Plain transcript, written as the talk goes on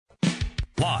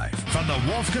Live from the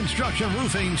Wolf Construction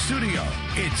Roofing Studio,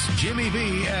 it's Jimmy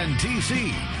B and TC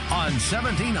on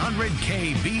 1700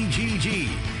 KBGG.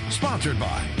 Sponsored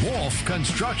by Wolf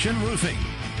Construction Roofing.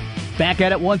 Back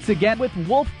at it once again with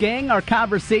Wolfgang, our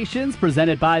conversations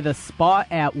presented by the Spa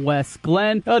at West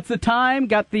Glen. It's the time,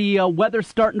 got the weather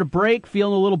starting to break,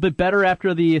 feeling a little bit better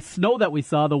after the snow that we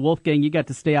saw. The Wolfgang, you got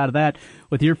to stay out of that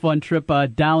with your fun trip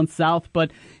down south.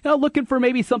 But, looking for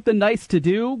maybe something nice to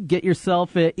do, get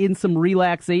yourself in some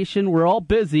relaxation. We're all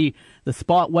busy. The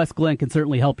Spa at West Glen can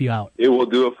certainly help you out. It will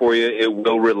do it for you. It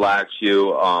will relax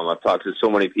you. I've talked to so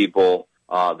many people.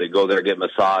 They go there, get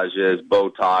massages,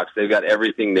 Botox. They've got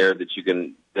everything there that you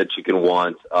can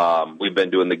want. We've been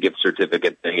doing the gift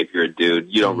certificate thing. If you're a dude,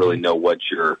 you don't really know what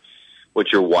your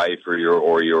wife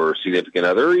or your significant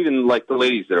other, or even like the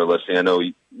ladies that are listening. I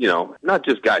know, not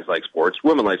just guys like sports,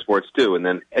 women like sports too. And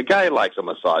then a guy likes a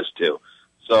massage too.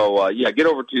 So, get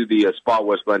over to the Spa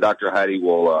West Glen. Dr. Heidi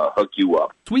will hook you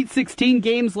up. Sweet 16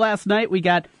 games last night. We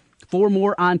got 4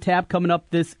 more on tap coming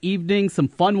up this evening. Some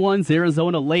fun ones.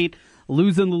 Arizona late,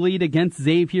 losing the lead against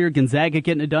Xavier. Gonzaga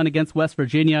getting it done against West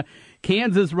Virginia.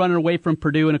 Kansas running away from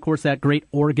Purdue. And, of course, that great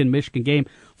Oregon-Michigan game.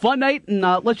 Fun night, and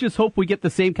let's just hope we get the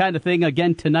same kind of thing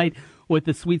again tonight with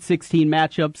the Sweet 16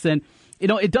 matchups. And,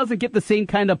 it doesn't get the same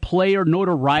kind of play or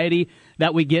notoriety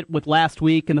that we get with last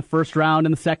week in the first round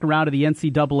and the second round of the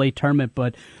NCAA tournament.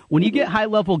 But when you get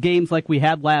high-level games like we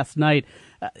had last night,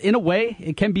 in a way,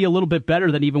 it can be a little bit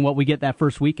better than even what we get that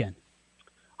first weekend.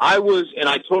 I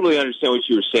totally understand what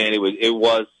you were saying. It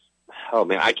was, oh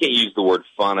man, I can't use the word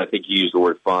fun. I think you used the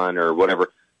word fun or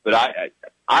whatever. But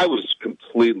I was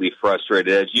completely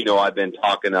frustrated. As you know, I've been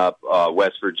talking up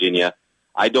West Virginia.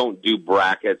 I don't do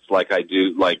brackets like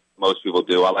most people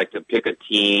do. I like to pick a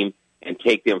team and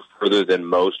take them further than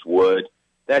most would.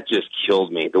 That just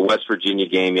killed me. The West Virginia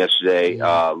game yesterday,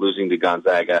 losing to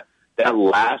Gonzaga. That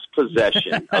last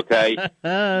possession, okay?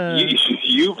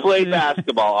 You play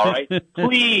basketball, all right?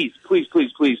 Please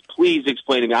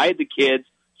explain to me. I had the kids,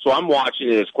 so I'm watching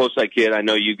it as close as I can. I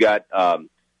know you got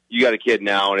a kid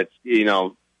now, and it's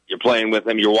you're playing with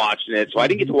them, you're watching it. So I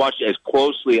didn't get to watch it as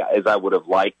closely as I would have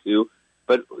liked to.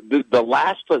 But the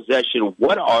last possession,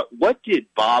 what did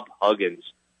Bob Huggins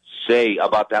say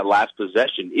about that last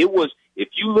possession? It was, if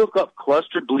you look up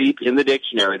cluster bleep in the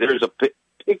dictionary, there's a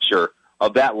picture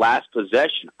of that last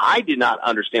possession. I did not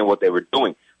understand what they were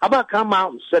doing. How about come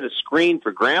out and set a screen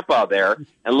for Grandpa there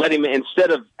and let him,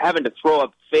 instead of having to throw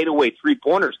up fadeaway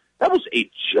 3-pointers? That was a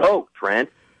joke, Trent.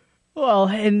 Well,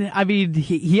 and I mean,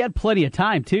 he had plenty of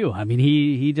time too. I mean,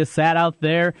 he just sat out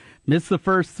there, missed the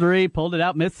first 3, pulled it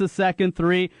out, missed the second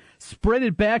 3,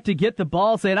 sprinted back to get the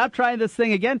ball, saying, I'm trying this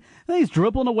thing again. And he's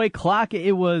dribbling away clock.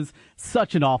 It was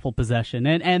such an awful possession.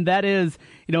 And that is,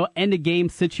 end of game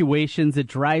situations. It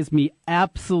drives me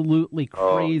absolutely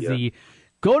crazy. Oh, yeah.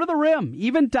 Go to the rim,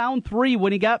 even down 3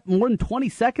 when you got more than 20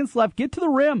 seconds left. Get to the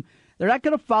rim. They're not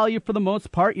going to foul you for the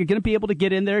most part. You're going to be able to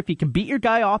get in there. If you can beat your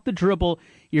guy off the dribble,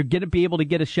 you're going to be able to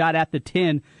get a shot at the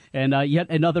tin. And yet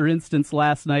another instance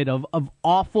last night of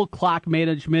awful clock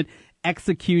management,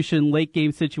 execution,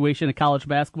 late-game situation in college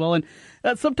basketball. And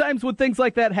sometimes when things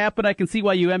like that happen, I can see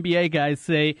why you NBA guys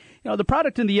say, the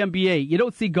product in the NBA, you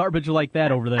don't see garbage like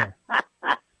that over there.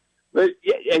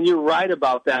 And you're right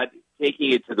about that,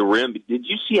 taking it to the rim. Did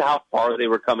you see how far they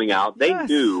were coming out? They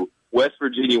knew West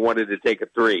Virginia wanted to take a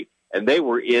 3. And they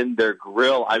were in their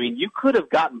grill. I mean, you could have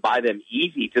gotten by them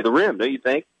easy to the rim, don't you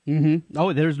think? Mm-hmm.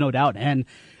 Oh, there's no doubt. And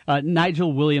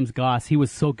Nigel Williams-Goss, he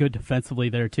was so good defensively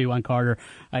there, too, on Carter.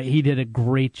 He did a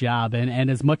great job.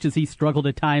 And as much as he struggled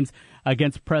at times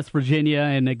against Press Virginia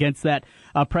and against that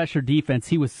pressure defense,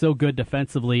 he was so good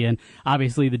defensively. And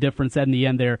obviously the difference in the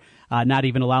end there, not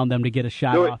even allowing them to get a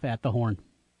shot off at the horn.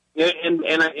 And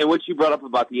what you brought up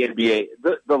about the NBA,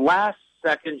 the last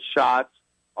second shots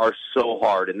are so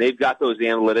hard, and they've got those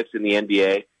analytics in the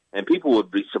NBA, and people would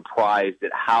be surprised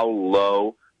at how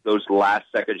low those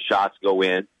last-second shots go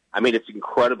in. I mean, it's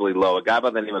incredibly low. A guy by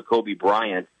the name of Kobe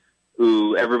Bryant,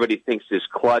 who everybody thinks is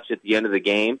clutch at the end of the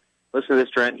game, listen to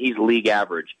this, Trent, he's league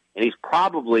average, and he's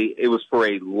probably, it was for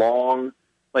a long,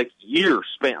 years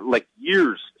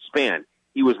span,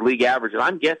 he was league average, and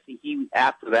I'm guessing he,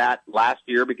 after that, last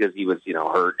year, because he was,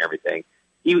 hurt and everything,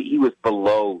 he was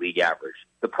below league average.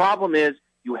 The problem is,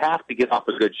 you have to get off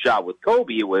a good shot. With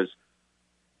Kobe,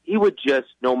 he would just,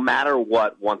 no matter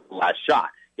what, want the last shot.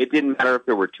 It didn't matter if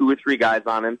there were 2 or 3 guys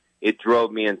on him. It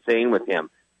drove me insane with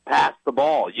him. Pass the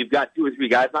ball. You've got 2 or 3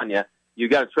 guys on you. You've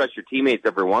got to trust your teammates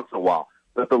every once in a while.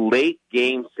 But the late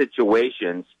game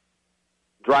situations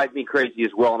drive me crazy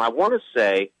as well. And I want to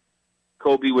say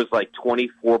Kobe was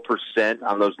 24%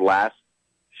 on those last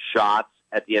shots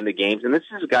at the end of games, and this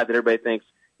is a guy that everybody thinks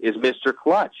is Mr.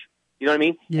 Clutch. You know what I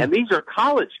mean? Yeah. And these are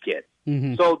college kids.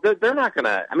 Mm-hmm. So they're not going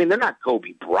to – I mean, they're not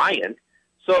Kobe Bryant.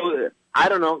 So I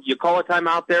don't know. You call a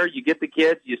timeout there, you get the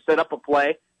kids, you set up a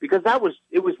play, because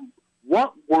it was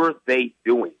what were they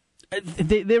doing?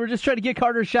 They were just trying to get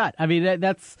Carter a shot. I mean,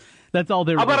 that's all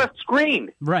they were How about doing. a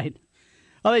screen? Right.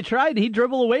 Well, they tried. He'd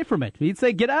dribble away from it. He'd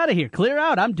say, "Get out of here, clear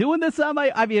out. I'm doing this on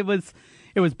my." I mean,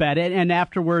 it was bad. And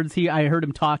afterwards, I heard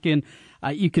him talking.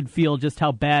 You could feel just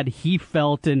how bad he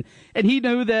felt, and he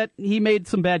knew that he made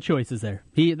some bad choices there.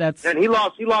 And he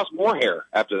lost more hair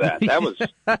after that. That was,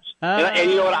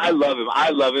 and you know what? I love him. I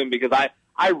love him because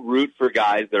I root for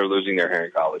guys that are losing their hair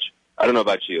in college. I don't know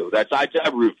about you. I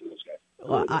root for those guys.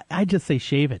 Well, I just say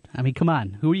shave it. I mean, come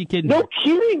on. Who are you kidding? No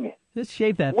kidding. Just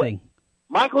shave that thing.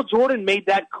 Michael Jordan made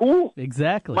that cool.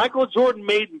 Exactly. Michael Jordan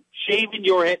made shaving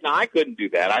your head. Now, I couldn't do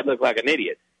that. I'd look like an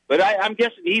idiot. But I'm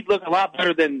guessing he'd look a lot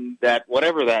better than that,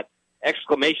 whatever that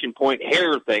exclamation point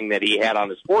hair thing that he had on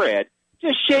his forehead.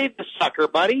 Just shave the sucker,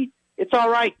 buddy. It's all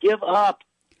right. Give up.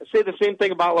 I say the same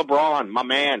thing about LeBron, my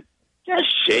man. Just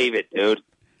shave it, dude.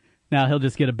 Now he'll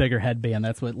just get a bigger headband.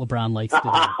 That's what LeBron likes to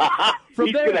do.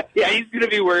 He's gonna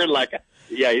be wearing like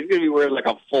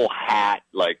a full hat,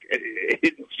 like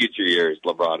in future years.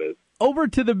 LeBron is. Over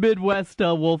to the Midwest,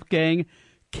 Wolfgang.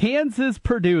 Kansas,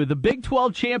 Purdue, the Big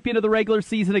 12 champion of the regular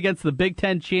season against the Big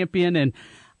 10 champion, and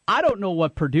I don't know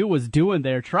what Purdue was doing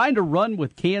there, trying to run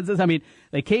with Kansas. I mean,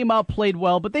 they came out, played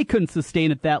well, but they couldn't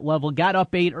sustain at that level. Got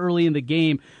up 8 early in the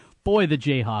game. Boy, the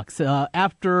Jayhawks,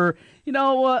 after,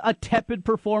 a tepid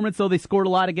performance, though they scored a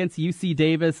lot against UC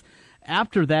Davis.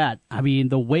 After that, I mean,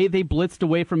 the way they blitzed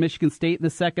away from Michigan State in the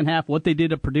second half, what they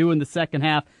did to Purdue in the second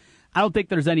half, I don't think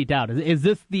there's any doubt. Is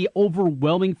this the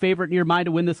overwhelming favorite in your mind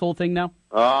to win this whole thing now?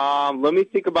 Let me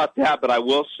think about that, but I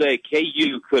will say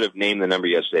KU could have named the number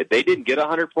yesterday. They didn't get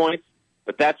 100 points,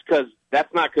 but that's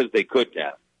not because they couldn't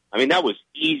have. I mean, that was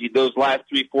easy. Those last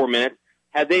 3-4 minutes,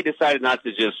 had they decided not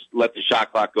to just let the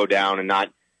shot clock go down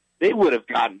they would have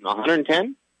gotten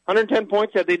 110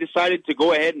 points had they decided to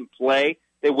go ahead and play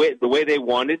the way they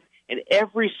wanted. And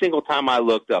every single time I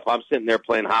looked up, I'm sitting there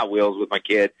playing Hot Wheels with my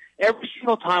kid. Every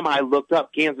single time I looked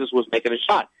up, Kansas was making a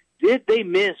shot. Did they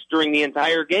miss during the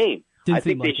entire game? I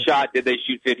think they shot. Did they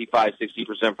shoot 55,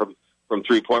 60% from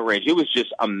 3-point range? It was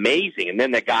just amazing. And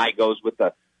then the guy goes with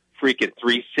the freaking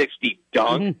 360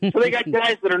 dunk. So they got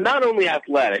guys that are not only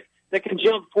athletic, that can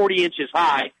jump 40 inches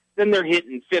high, then they're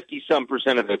hitting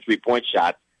 50-some% of their 3-point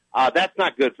shots. That's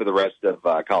not good for the rest of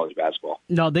college basketball.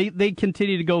 No, they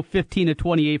continue to go 15 to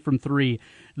 28 from 3.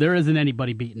 There isn't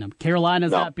anybody beating them.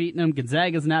 Carolina's not beating them.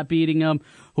 Gonzaga's not beating them.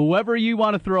 Whoever you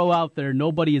want to throw out there,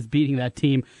 nobody is beating that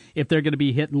team if they're going to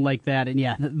be hitting like that. And,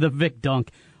 yeah, the Vic dunk,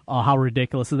 how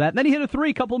ridiculous is that? And then he hit a 3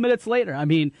 a couple minutes later. I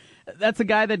mean, that's a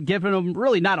guy that given him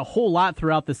really not a whole lot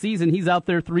throughout the season. He's out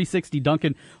there 360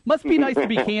 dunking. Must be nice to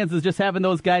be Kansas, just having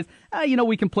those guys.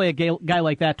 We can play a guy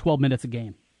like that 12 minutes a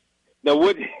game. Now,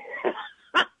 what'd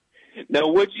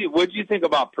you think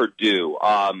about Purdue?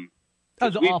 That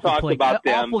was an awful play. About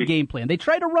them. Awful game plan. They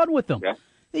tried to run with them. Yeah.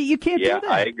 You can't do that.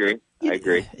 I agree.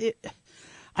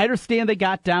 I understand they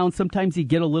got down. Sometimes you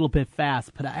get a little bit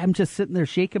fast, but I'm just sitting there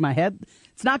shaking my head.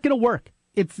 It's not going to work.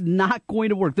 It's not going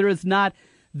to work. There is not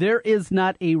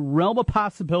a realm of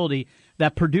possibility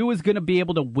that Purdue is going to be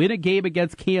able to win a game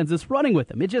against Kansas running with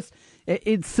them.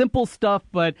 It's simple stuff,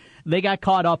 but they got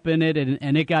caught up in it,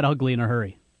 and it got ugly in a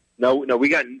hurry. No, we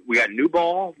got new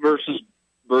ball versus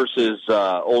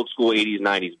old school 80s,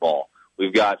 90s ball.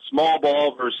 We've got small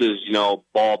ball versus,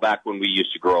 ball back when we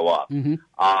used to grow up. Mm-hmm.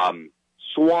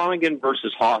 Swanigan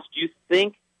versus Haas. Do you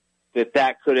think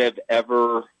that could have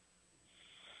ever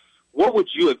 – what would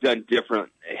you have done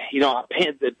different?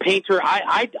 The Painter,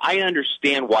 I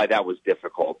understand why that was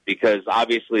difficult because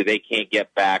obviously they can't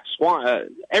get back.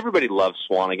 Everybody loves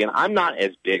Swanigan. I'm not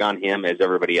as big on him as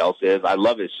everybody else is. I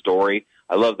love his story.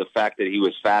 I love the fact that he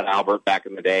was Fat Albert back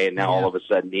in the day, and now all of a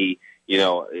sudden he,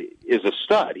 is a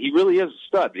stud. He really is a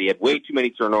stud. He had way too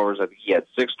many turnovers. I think he had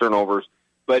 6 turnovers.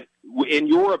 But in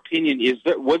your opinion, is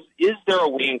there a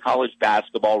way in college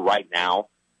basketball right now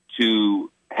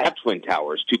to have Twin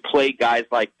Towers, to play guys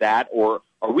like that, or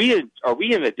are we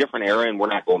in a different era and we're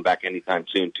not going back anytime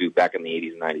soon to back in the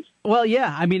 80s and 90s? Well,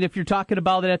 yeah. I mean, if you're talking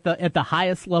about it at the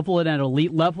highest level and at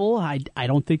elite level, I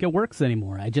don't think it works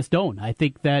anymore. I just don't. I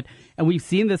think that, and we've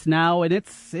seen this now, and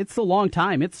it's a long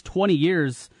time. It's 20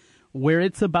 years where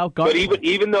it's about guard. But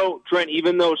even though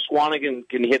Swanigan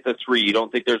can hit the 3, you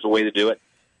don't think there's a way to do it?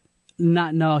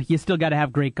 No, you still got to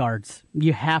have great guards.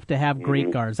 You have to have great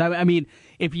guards. I mean,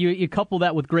 if you couple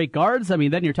that with great guards, I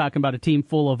mean, then you're talking about a team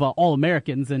full of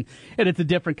All-Americans, and it's a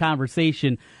different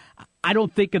conversation. I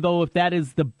don't think, though, if that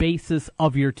is the basis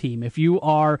of your team. If you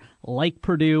are like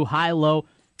Purdue, high-low,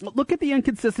 look at the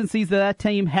inconsistencies that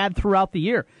team had throughout the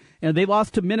year. And they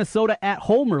lost to Minnesota at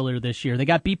home earlier this year. They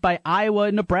got beat by Iowa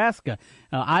and Nebraska.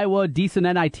 Iowa, decent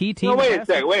NIT team. No, wait a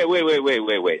second. Wait.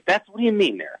 What do you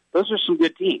mean there? Those are some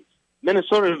good teams.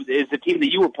 Minnesota is the team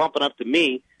that you were pumping up to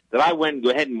me that I went and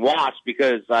go ahead and watched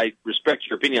because I respect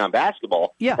your opinion on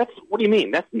basketball. Yeah. What do you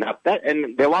mean? That's not that.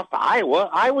 And they lost to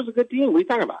Iowa. Iowa's a good team. What are you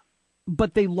talking about?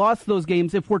 But they lost those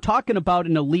games. If we're talking about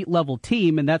an elite level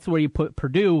team, and that's where you put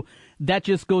Purdue, that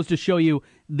just goes to show you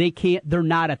they're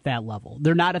not at that level.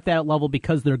 They're not at that level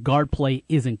because their guard play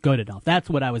isn't good enough. That's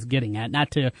what I was getting at.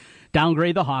 Not to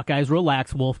downgrade the Hawkeyes.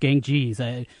 Relax, Wolfgang. Geez,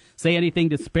 say anything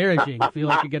disparaging. I feel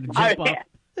like you're going to jump up.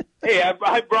 Hey,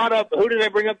 I brought up, who did I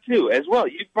bring up too as well?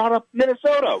 You brought up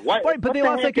Minnesota. Right, but they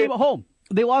lost that game at home.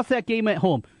 They lost that game at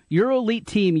home. You're an elite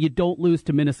team. You don't lose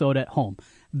to Minnesota at home.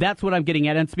 That's what I'm getting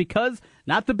at. And it's because,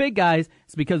 not the big guys,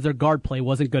 it's because their guard play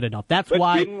wasn't good enough. That's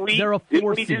why they're a 4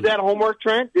 Didn't we do that homework,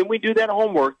 Trent? Didn't we do that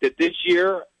homework that this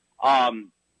year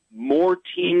more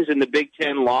teams in the Big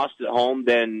Ten lost at home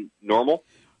than normal?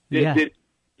 Yeah.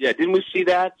 Didn't we see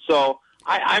that? So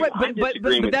I'm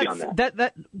disagreeing with you on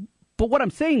that. But what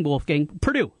I'm saying, Wolfgang,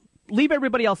 Purdue, leave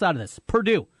everybody else out of this.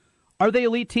 Purdue, are they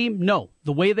elite team? No.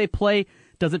 The way they play,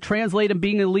 does it translate in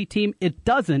being an elite team? It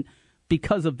doesn't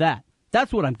because of that.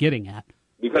 That's what I'm getting at.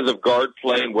 Because of guard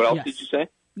play, and what else did you say?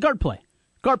 Guard play.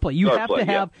 You have to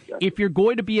have, if you're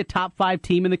going to be a top 5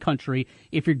 team in the country,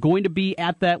 if you're going to be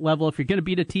at that level, if you're going to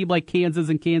beat a team like Kansas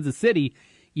and Kansas City,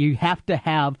 you have to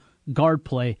have guard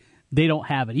play. They don't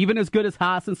have it. Even as good as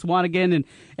Haas and Swanigan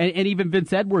and even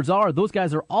Vince Edwards are, those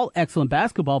guys are all excellent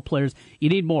basketball players. You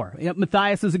need more.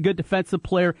 Matthias is a good defensive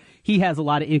player. He has a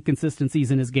lot of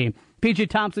inconsistencies in his game. P.J.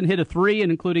 Thompson hit a 3,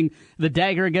 and including the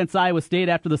dagger against Iowa State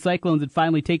after the Cyclones had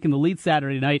finally taken the lead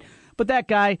Saturday night. But that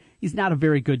guy, he's not a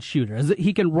very good shooter.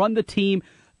 He can run the team.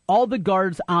 All the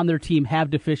guards on their team have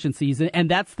deficiencies, and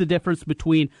that's the difference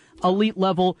between elite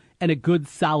level and a good,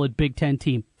 solid Big Ten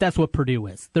team. That's what Purdue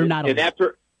is. They're not elite.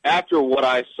 And after what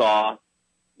I saw,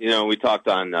 we talked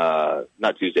on,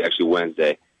 not Tuesday, actually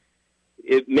Wednesday,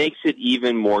 it makes it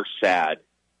even more sad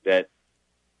that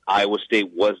Iowa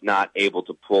State was not able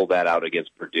to pull that out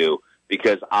against Purdue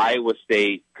because Iowa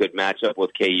State could match up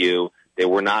with KU. They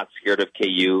were not scared of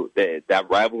KU. That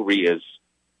rivalry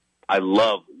I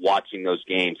love watching those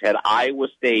games. Had Iowa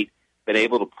State been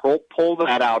able to pull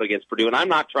that out against Purdue, and I'm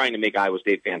not trying to make Iowa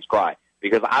State fans cry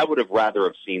because I would have rather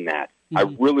have seen that. I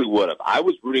really would have. I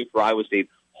was rooting for Iowa State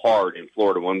hard in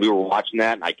Florida when we were watching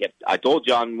that, and I told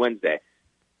you on Wednesday,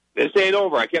 this ain't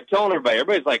over. I kept telling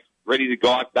everybody's like ready to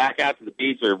go back out to the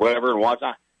beach or whatever and watch.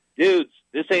 Dudes,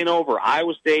 this ain't over.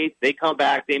 Iowa State, they come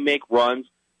back, they make runs.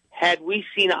 Had we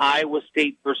seen Iowa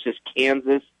State versus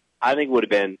Kansas, I think it would have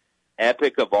been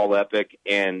epic of all epic,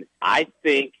 and I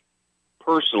think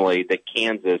personally that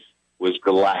Kansas was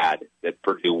glad that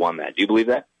Purdue won that. Do you believe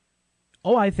that?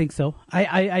 Oh, I think so.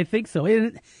 I think so.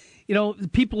 And,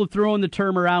 people have thrown the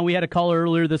term around. We had a caller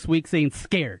earlier this week saying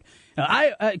scared.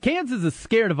 Kansas is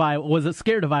scared of Iowa. Was it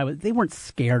scared of Iowa? They weren't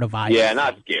scared of Iowa. Yeah,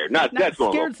 not scared. That's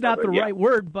scared's not the right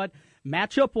word, but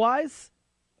matchup-wise,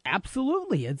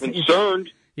 absolutely. It's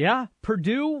concerned.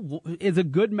 Purdue is a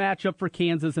good matchup for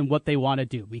Kansas and what they want to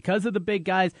do. Because of the big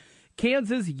guys,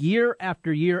 Kansas, year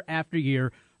after year after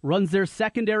year, runs their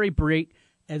secondary break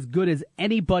as good as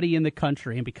anybody in the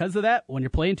country. And because of that, when you're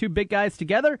playing two big guys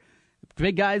together,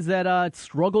 big guys that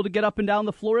struggle to get up and down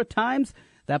the floor at times,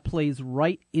 that plays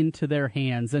right into their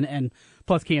hands. And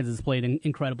plus, Kansas played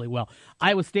incredibly well.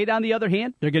 Iowa State, on the other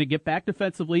hand, they're going to get back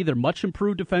defensively. They're much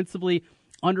improved defensively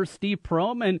under Steve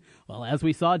Prohm. And, well, as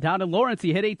we saw down in Lawrence,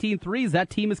 he hit 18 threes. That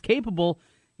team is capable.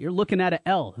 You're looking at an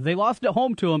L. If they lost at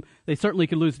home to him, they certainly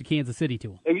could lose to Kansas City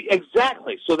to him.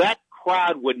 Exactly. So that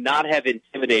crowd would not have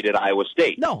intimidated Iowa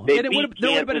State. No, and there would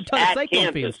have been a ton of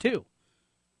Cyclone fans, too.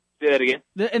 Say that again?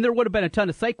 And there would have been a ton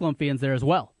of Cyclone fans there as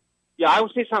well. Yeah, Iowa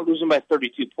State's not losing by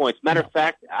 32 points. Matter of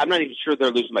fact, I'm not even sure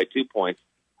they're losing by 2 points.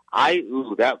 Gosh,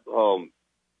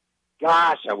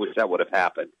 I wish that would have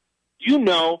happened. Do you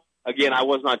know, again, I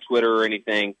wasn't on Twitter or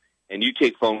anything, and you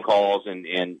take phone calls, and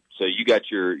so you got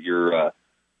you're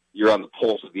on the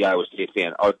pulse of the Iowa State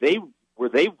fan. Were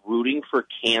they rooting for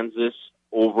Kansas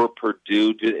over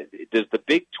Purdue? Does the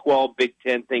Big 12, Big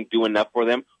 10 thing do enough for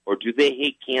them, or do they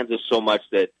hate Kansas so much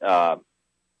that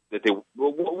they?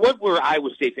 What were Iowa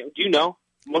State fans? Do you know?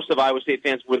 Most of Iowa State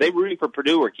fans, were they rooting for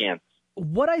Purdue or Kansas?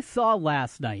 What I saw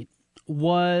last night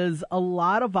was a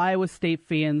lot of Iowa State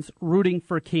fans rooting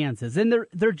for Kansas, and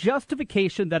their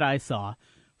justification that I saw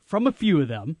from a few of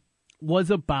them was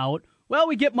about, Well,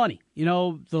 we get money. You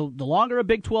know, the longer a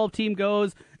Big 12 team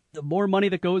goes, the more money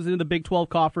that goes into the Big 12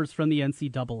 coffers from the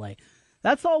NCAA.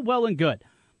 That's all well and good.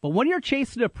 But when you're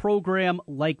chasing a program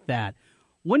like that,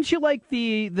 wouldn't you like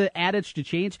the adage to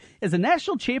change? Is a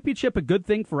national championship a good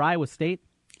thing for Iowa State?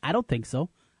 I don't think so.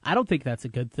 I don't think that's a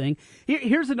good thing.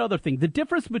 Here's another thing. The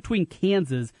difference between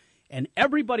Kansas and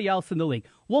everybody else in the league.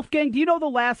 Wolfgang, do you know the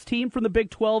last team from the Big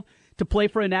 12 to play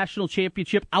for a national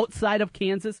championship outside of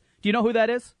Kansas? Do you know who that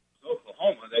is?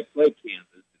 Oklahoma. They played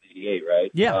Kansas in '88,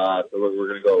 right? Yeah. So we're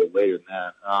going to go later than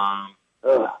that. I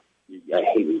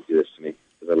hate when you do this to me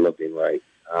because I love being right.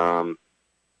 Can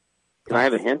I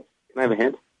have a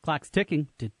hint? Clock's ticking.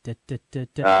 No,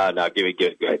 give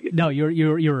it. Go ahead. No,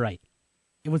 you're right.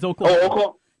 It was Oklahoma. Oh,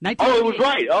 Oklahoma. Oh, it was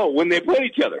right. Oh, when they played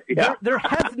each other. Yeah. There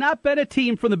has not been a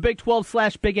team from the Big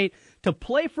 12/Big 8 to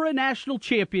play for a national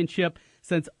championship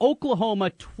since Oklahoma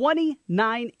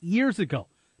 29 years ago.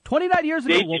 29 years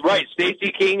ago. Right.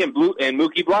 Stacey King and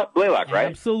Mookie Blaylock, right?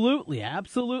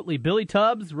 Absolutely. Billy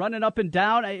Tubbs running up and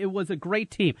down. It was a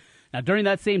great team. Now, during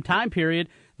that same time period,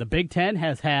 the Big Ten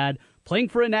has had playing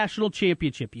for a national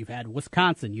championship. You've had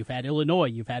Wisconsin. You've had Illinois.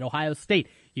 You've had Ohio State.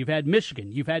 You've had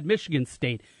Michigan. You've had Michigan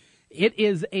State. It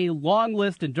is a long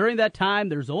list, and during that time,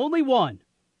 there's only one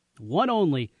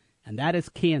only, and that is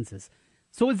Kansas.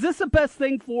 So is this the best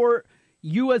thing for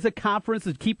you as a conference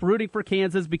to keep rooting for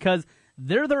Kansas because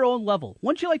they're their own level?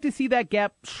 Wouldn't you like to see that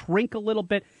gap shrink a little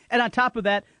bit? And on top of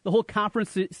that, the whole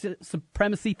conference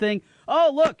supremacy thing.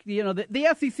 Oh, look, the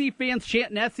SEC fans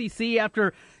chanting SEC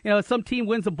after, some team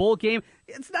wins a bowl game.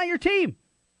 It's not your team.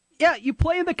 Yeah, you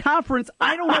play in the conference.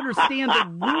 I don't understand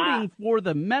the rooting for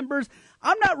the members.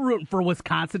 I'm not rooting for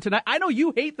Wisconsin tonight. I know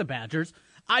you hate the Badgers.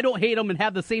 I don't hate them and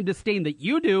have the same disdain that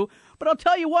you do. But I'll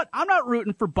tell you what, I'm not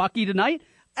rooting for Bucky tonight.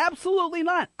 Absolutely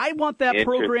not. I want that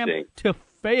program to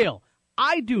fail.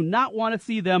 I do not want to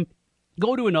see them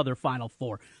go to another Final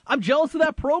Four. I'm jealous of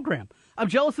that program. I'm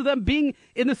jealous of them being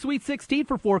in the Sweet 16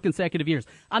 for 4 consecutive years,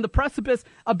 on the precipice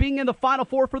of being in the Final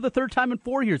Four for the third time in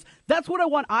 4 years. That's what I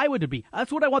want Iowa to be.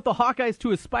 That's what I want the Hawkeyes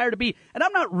to aspire to be. And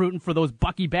I'm not rooting for those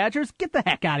Bucky Badgers. Get the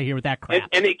heck out of here with that crap.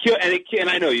 And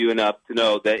I know you enough to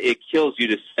know that it kills you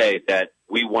to say that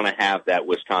we want to have that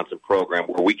Wisconsin program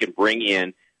where we can bring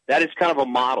in. That is kind of a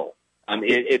model.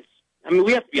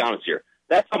 We have to be honest here.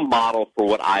 That's a model for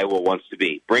what Iowa wants to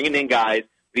be. Bringing in guys,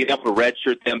 being able to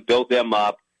redshirt them, build them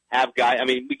up, have guys.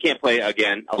 We can't play,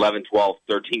 again, 11, 12,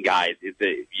 13 guys.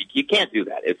 You can't do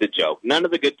that. It's a joke. None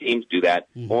of the good teams do that.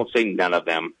 Won't say none of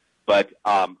them. But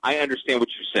I understand what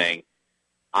you're saying.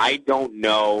 I don't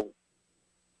know.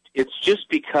 It's just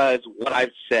because what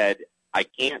I've said, I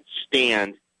can't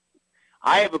stand.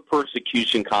 I have a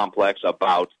persecution complex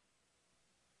about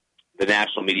the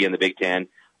national media in the Big Ten.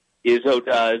 Izzo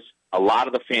does. A lot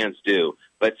of the fans do.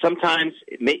 But sometimes,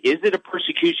 is it a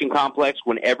persecution complex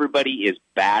when everybody is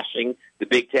bashing the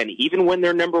Big Ten, even when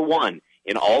they're number one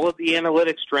in all of the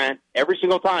analytics, Trent? Every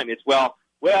single time it's, well,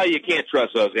 you can't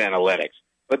trust those analytics.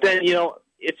 But then,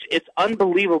 it's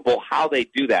unbelievable how they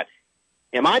do that.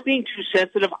 Am I being too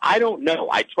sensitive? I don't know.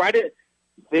 I try to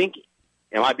think,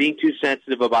 am I being too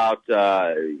sensitive about,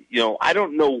 I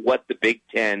don't know what the Big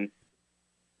Ten,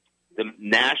 the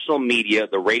national media,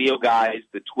 the radio guys,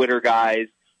 the Twitter guys,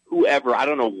 whoever, I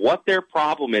don't know what their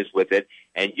problem is with it,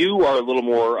 and you are a little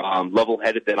more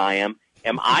level-headed than I am.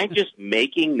 Am I just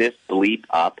making this bleep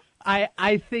up?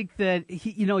 I think that,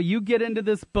 you get into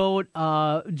this boat,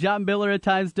 John Miller at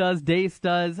times does, Dace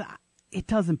does. It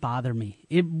doesn't bother me.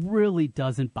 It really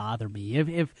doesn't bother me.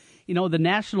 If the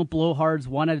national blowhards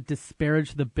want to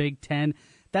disparage the Big Ten,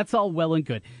 that's all well and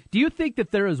good. Do you think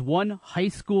that there is one high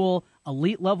school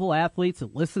elite-level athletes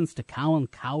that listens to Colin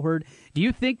Cowherd? Do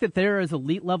you think that there is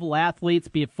elite-level athletes,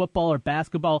 be it football or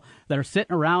basketball, that are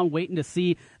sitting around waiting to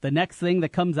see the next thing that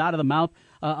comes out of the mouth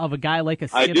of a guy like a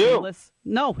Skip Bayless?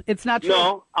 No, it's not true.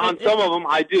 No, on some of them,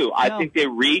 I do. I think they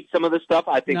read some of the stuff.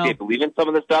 I think they believe in some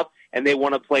of the stuff, and they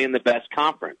want to play in the best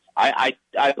conference. I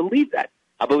believe that.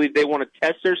 I believe they want to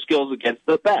test their skills against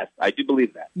the best. I do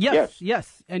believe that.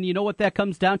 Yes. And you know what that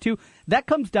comes down to? That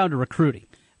comes down to recruiting.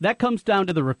 That comes down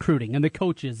to the recruiting and the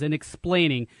coaches and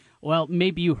explaining, well,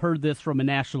 maybe you heard this from a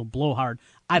national blowhard.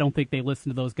 I don't think they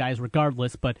listen to those guys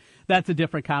regardless, but that's a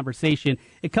different conversation.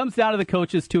 It comes down to the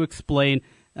coaches to explain.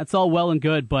 That's all well and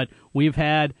good, but we've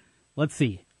had,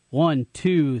 1,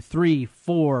 2, 3,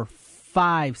 4,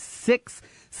 5, 6,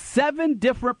 7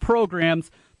 different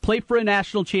programs play for a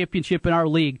national championship in our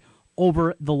league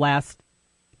over the last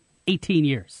 18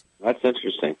 years. That's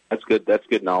interesting. That's good. That's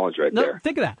good knowledge there.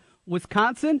 Think of that.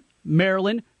 Wisconsin,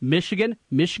 Maryland, Michigan,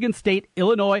 Michigan State,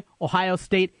 Illinois, Ohio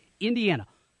State, Indiana.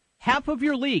 Half of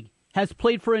your league has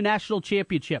played for a national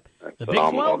championship. The Big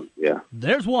 12,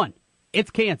 there's one.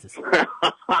 It's Kansas.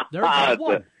 There's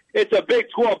one. It's a Big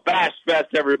 12 bash fest,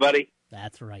 everybody.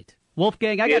 That's right.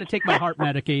 Wolfgang, I got to take my heart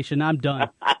medication. I'm done.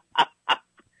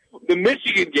 The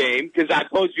Michigan game, because I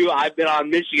told you I've been on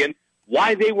Michigan,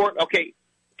 why they weren't, okay,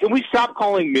 can we stop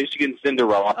calling Michigan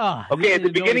Cinderella? Okay, at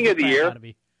the beginning of the year,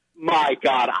 my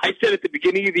God, I said at the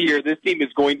beginning of the year, this team is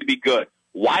going to be good.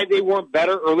 Why they weren't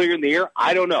better earlier in the year,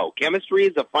 I don't know. Chemistry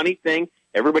is a funny thing.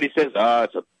 Everybody says,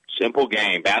 it's a simple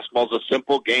game. Basketball's a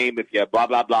simple game if you blah,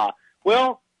 blah, blah.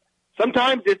 Well,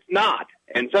 sometimes it's not.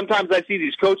 And sometimes I see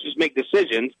these coaches make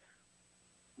decisions,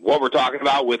 what we're talking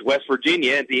about with West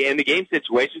Virginia at the end of game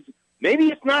situations, maybe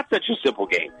it's not such a simple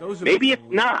game. Maybe it's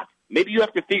not. Maybe you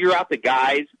have to figure out the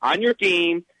guys on your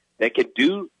team that can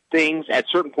do things at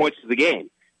certain points of the game.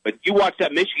 But you watch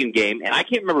that Michigan game, and I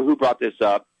can't remember who brought this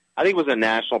up. I think it was a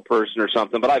national person or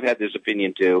something, but I've had this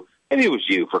opinion too. Maybe it was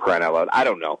you, for crying out loud. I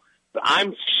don't know. But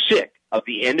I'm sick of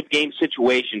the end-of-game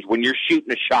situations when you're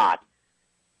shooting a shot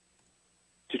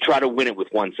to try to win it with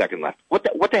 1 second left.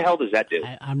 What the hell does that do?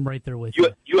 I'm right there with you.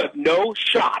 You have no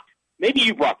shot. Maybe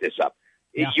you brought this up.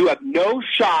 Yeah. You have no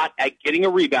shot at getting a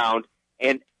rebound,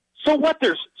 and so what?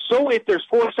 If there's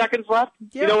 4 seconds left,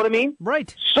 you know what I mean?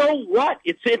 Right. So what?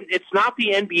 It's not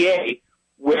the NBA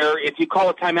where if you call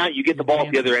a timeout, you get the ball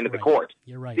at the other end of the court.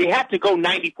 You're right. They have to go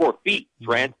 94 feet,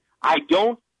 Trent. I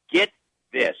don't get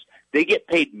this. They get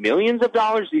paid millions of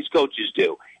dollars, these coaches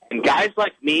do. And guys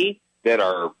like me that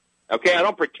are, okay, I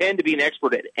don't pretend to be an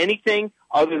expert at anything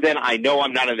other than I know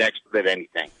I'm not an expert at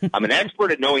anything. I'm an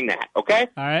expert at knowing that, okay?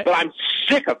 All right. But I'm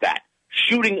sick of that,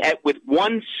 shooting with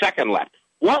 1 second left.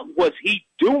 What was he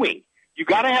doing? You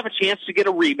got to have a chance to get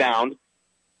a rebound.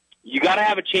 You got to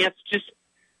have a chance just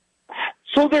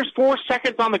so there's 4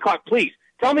 seconds on the clock. Please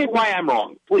tell me why I'm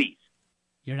wrong, please.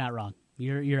 You're not wrong.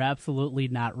 You're absolutely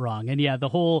not wrong. And yeah, the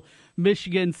whole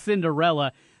Michigan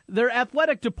Cinderella, their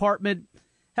athletic department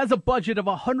has a budget of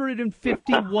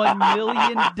 $151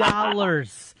 million.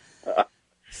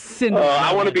 Cinderella.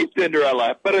 I want to be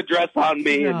Cinderella. Put a dress on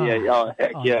me.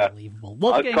 Heck yeah. Unbelievable.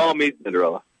 Wolfgang, call me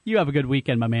Cinderella. You have a good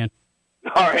weekend, my man.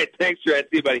 All right. Thanks, Trent.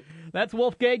 See you, buddy. That's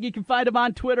Wolfgang. You can find him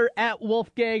on Twitter at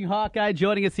Wolfgang Hawkeye.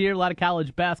 Joining us here, a lot of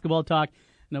college basketball talk.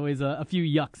 And always a few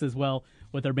yucks as well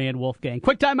with our man Wolfgang.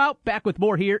 Quick timeout. Back with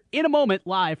more here in a moment,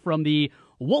 live from the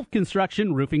Wolf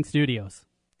Construction Roofing Studios.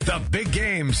 The big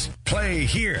games play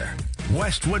here.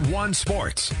 Westwood One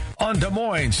Sports on Des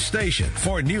Moines Station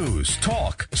for news,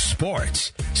 talk,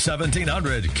 sports.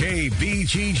 1700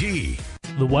 KBGG.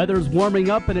 The weather's warming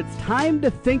up and it's time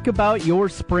to think about your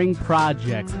spring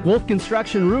projects. Wolf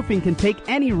Construction Roofing can take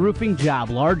any roofing job,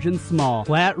 large and small.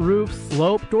 Flat roof,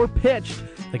 sloped, or pitched.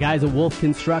 The guys at Wolf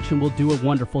Construction will do a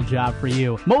wonderful job for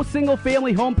you. Most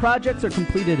single-family home projects are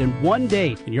completed in 1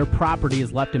 day, and your property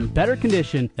is left in better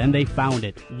condition than they found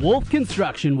it. Wolf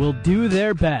Construction will do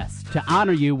their best to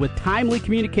honor you with timely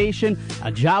communication,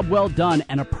 a job well done,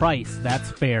 and a price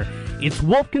that's fair. It's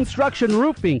Wolf Construction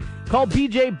Roofing. Call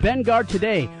BJ Bengard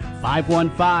today,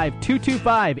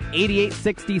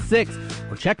 515-225-8866,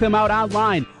 or check them out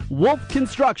online,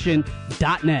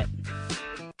 wolfconstruction.net.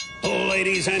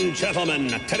 Ladies and gentlemen,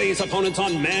 today's opponents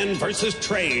on Man versus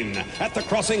Train. At the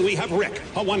crossing, we have Rick,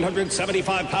 a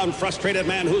 175-pound frustrated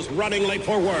man who's running late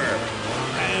for work.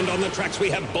 And on the tracks, we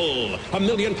have Bull, a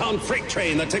million-pound freight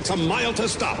train that takes a mile to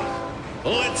stop.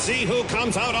 Let's see who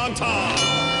comes out on top.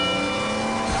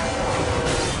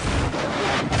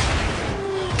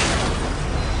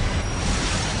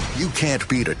 You can't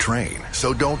beat a train,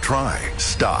 so don't try.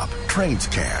 Stop. Trains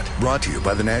can't. Brought to you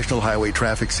by the National Highway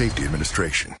Traffic Safety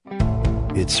Administration.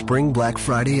 It's Spring Black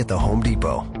Friday at the Home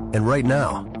Depot. And right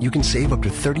now, you can save up to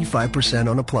 35%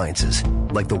 on appliances,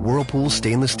 like the Whirlpool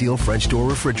stainless steel French door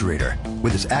refrigerator.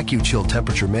 With its AccuChill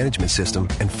temperature management system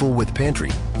and full-width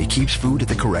pantry, it keeps food at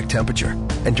the correct temperature.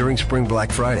 And during Spring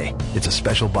Black Friday, it's a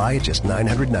special buy at just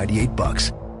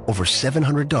 $998. Over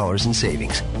 $700 in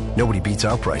savings. Nobody beats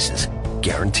our prices.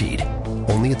 Guaranteed.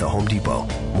 Only at the Home Depot.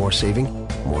 More saving,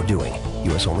 more doing.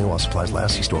 U.S. only while supplies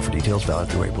last. See store for details. Valid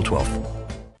through April 12th.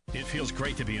 It feels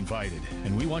great to be invited,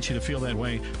 and we want you to feel that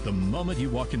way the moment you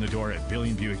walk in the door at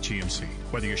Billion Buick GMC.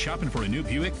 Whether you're shopping for a new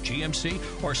Buick, GMC,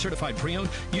 or certified pre-owned,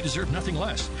 you deserve nothing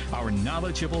less. Our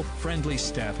knowledgeable, friendly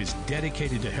staff is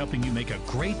dedicated to helping you make a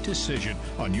great decision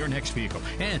on your next vehicle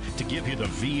and to give you the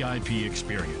VIP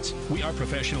experience. We are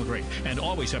professional grade and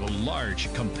always have a large,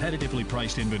 competitively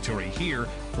priced inventory here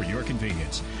for your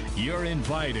convenience. You're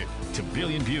invited to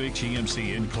Billion Buick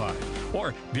GMC in Clive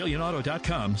or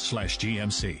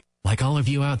billionauto.com/GMC. Like all of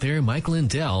you out there, Mike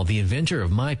Lindell, the inventor of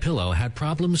MyPillow, had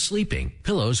problems sleeping.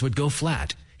 Pillows would go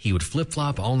flat. He would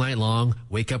flip-flop all night long,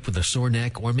 wake up with a sore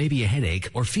neck or maybe a headache,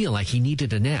 or feel like he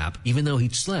needed a nap even though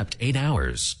he'd slept 8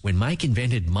 hours. When Mike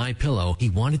invented MyPillow,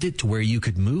 he wanted it to where you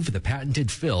could move the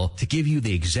patented fill to give you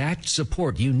the exact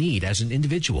support you need as an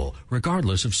individual,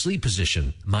 regardless of sleep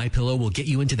position. MyPillow will get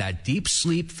you into that deep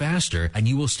sleep faster, and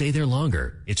you will stay there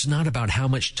longer. It's not about how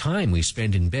much time we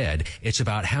spend in bed. It's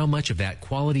about how much of that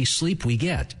quality sleep we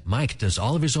get. Mike does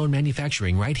all of his own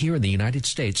manufacturing right here in the United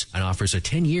States and offers a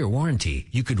 10-year warranty.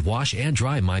 You could wash and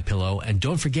dry MyPillow, and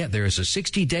don't forget there is a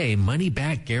 60-day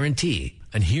money-back guarantee.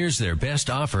 And here's their best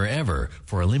offer ever.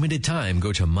 For a limited time,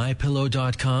 go to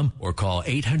MyPillow.com or call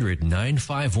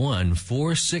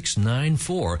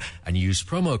 800-951-4694 and use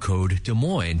promo code Des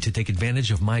Moines to take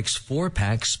advantage of Mike's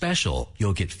 4-pack special.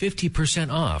 You'll get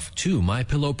 50% off 2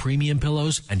 MyPillow premium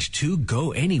pillows and 2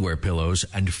 Go Anywhere pillows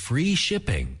and free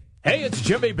shipping. Hey, it's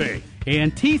Jimmy B.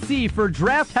 And TC for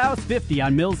Draft House 50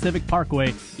 on Mills Civic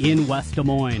Parkway in West Des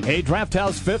Moines. Hey, Draft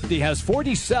House 50 has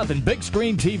 47 big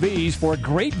screen TVs for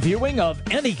great viewing of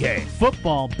any game.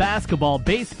 Football, basketball,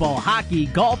 baseball, hockey,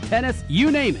 golf, tennis, you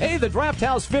name it. Hey, the Draft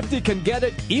House 50 can get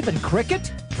it, even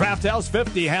cricket. Draft House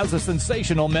 50 has a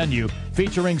sensational menu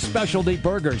featuring specialty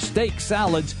burgers, steak,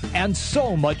 salads, and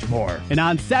so much more. And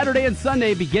on Saturday and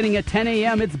Sunday, beginning at 10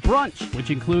 a.m., it's brunch, which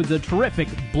includes a terrific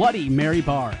Bloody Mary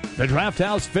bar. The Draft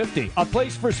House 50, a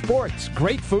place for sports,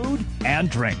 great food, and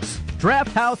drinks.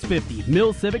 Draft House 50,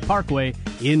 Mills Civic Parkway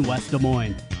in West Des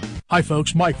Moines. Hi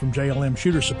folks, Mike from JLM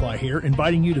Shooter Supply here,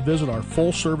 inviting you to visit our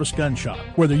full-service gun shop.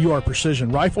 Whether you are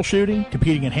precision rifle shooting,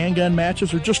 competing in handgun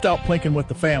matches, or just out plinking with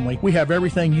the family, we have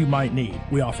everything you might need.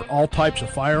 We offer all types of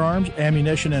firearms,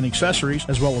 ammunition, and accessories,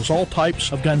 as well as all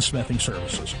types of gunsmithing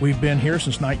services. We've been here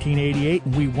since 1988,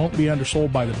 and we won't be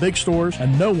undersold by the big stores,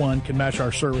 and no one can match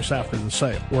our service after the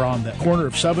sale. We're on the corner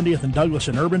of 70th and Douglas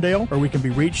in Urbandale, or we can be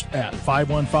reached at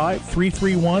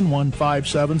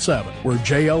 515-331-1577. We're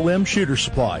JLM Shooter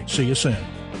Supply. See you soon.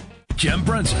 Jim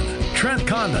Brenson, Trent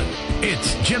Condon.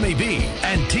 It's Jimmy B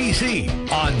and TC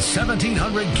on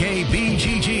 1700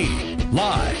 KBGG.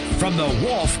 Live from the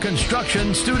Wolf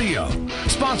Construction Studio.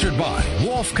 Sponsored by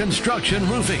Wolf Construction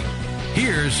Roofing.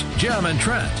 Here's Jim and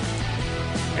Trent.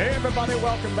 Hey, everybody,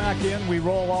 welcome back in. We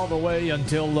roll all the way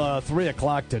until 3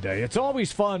 o'clock today. It's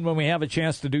always fun when we have a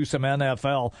chance to do some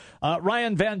NFL.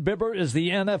 Ryan Van Bibber is the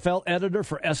NFL editor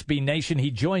for SB Nation.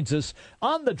 He joins us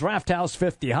on the Draft House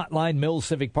 50 hotline, Mills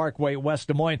Civic Parkway, West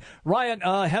Des Moines. Ryan,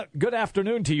 good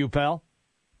afternoon to you, pal.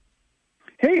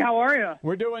 Hey, how are you?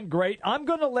 We're doing great. I'm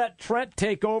going to let Trent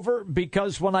take over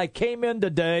because when I came in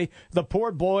today, the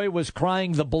poor boy was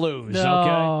crying the blues.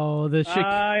 No, okay?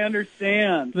 I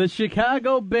understand. The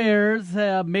Chicago Bears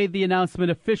have made the announcement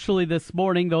officially this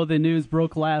morning, though the news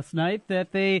broke last night,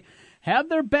 that they have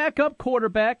their backup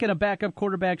quarterback, and a backup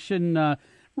quarterback shouldn't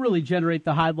really generate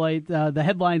the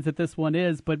headlines that this one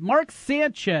is. But Mark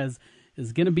Sanchez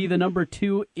is going to be the number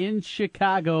 2 in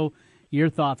Chicago.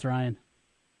 Your thoughts, Ryan?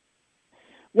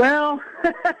 Well,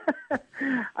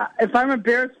 if I'm a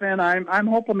Bears fan, I'm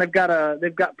hoping they've got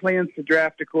plans to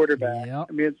draft a quarterback. Yep.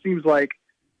 I mean, it seems like,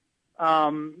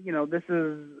 this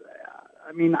is.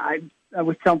 I mean, I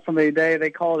was telling somebody today they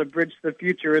call it a bridge to the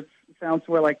future. It sounds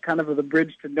more like kind of the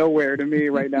bridge to nowhere to me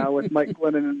right now with Mike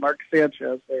Glennon and Mark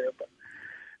Sanchez there. But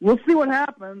we'll see what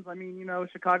happens. I mean,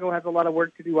 Chicago has a lot of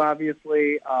work to do.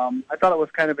 Obviously, I thought it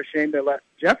was kind of a shame they let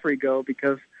Jeffrey go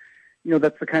because.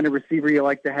 That's the kind of receiver you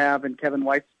like to have, and Kevin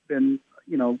White's been,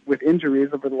 with injuries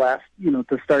over the last,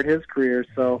 to start his career.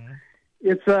 So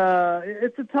it's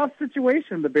a tough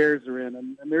situation the Bears are in,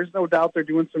 and there's no doubt they're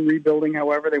doing some rebuilding.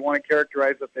 However, they want to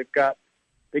characterize that they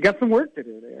got some work to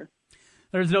do there.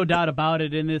 There's no doubt about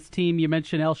it. In this team, you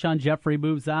mentioned Alshon Jeffrey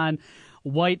moves on.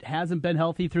 White hasn't been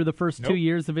healthy through the first 2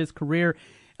 years of his career.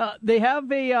 They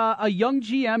have a young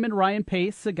GM in Ryan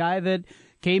Pace, a guy that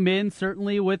came in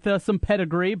certainly with some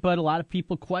pedigree, but a lot of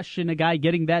people question a guy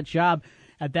getting that job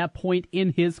at that point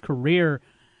in his career.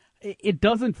 It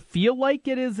doesn't feel like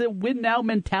it is a win-now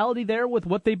mentality there with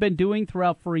what they've been doing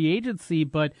throughout free agency,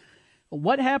 but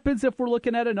what happens if we're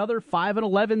looking at another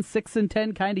 5-11,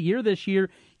 6-10 kind of year this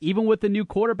year, even with the new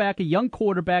quarterback, a young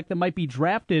quarterback that might be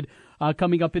drafted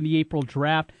coming up in the April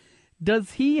draft?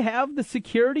 Does he have the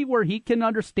security where he can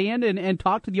understand and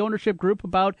talk to the ownership group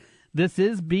about this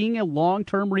is being a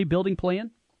long-term rebuilding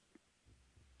plan?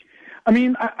 I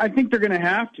mean, I think they're going to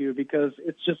have to because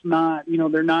it's just not,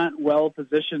 they're not well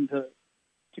positioned to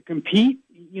compete,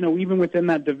 even within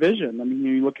that division. I mean,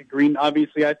 you look at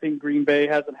obviously I think Green Bay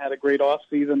hasn't had a great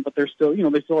offseason, but they're still,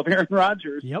 they still have Aaron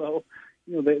Rodgers. Yep. So,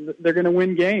 they're going to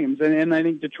win games. And I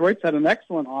think Detroit's had an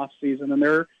excellent offseason, and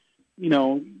they're,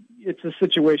 it's a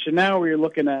situation now where you're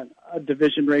looking at a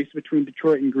division race between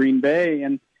Detroit and Green Bay,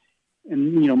 and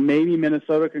And, you know, maybe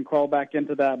Minnesota can crawl back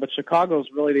into that, but Chicago's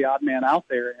really the odd man out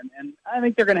there. And I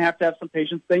think they're going to have some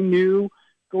patience. They knew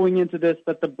going into this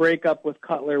that the breakup with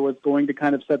Cutler was going to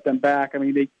kind of set them back. I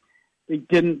mean, they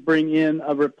didn't bring in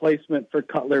a replacement for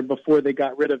Cutler before they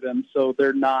got rid of him, so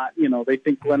they're not, you know, they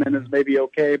think Glennon is maybe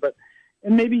okay,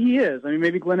 and maybe he is. I mean,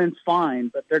 maybe Glennon's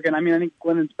fine, but I think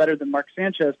Glennon's better than Mark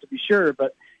Sanchez to be sure,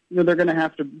 but, you know, they're going to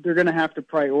have to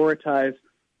prioritize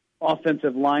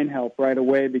offensive line help right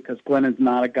away because Glennon's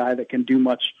not a guy that can do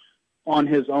much on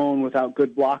his own without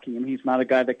good blocking, and he's not a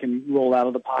guy that can roll out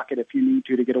of the pocket if you need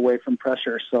to get away from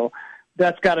pressure. So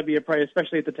that's got to be a priority,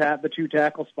 especially at the two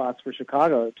tackle spots for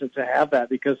Chicago to have that,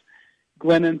 because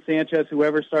Glennon, Sanchez,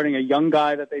 whoever's starting, a young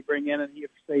guy that they bring in and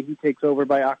he takes over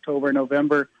by October,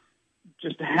 November,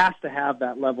 just has to have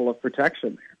that level of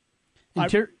protection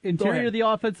there. Interior of the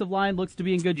offensive line looks to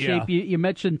be in good shape. You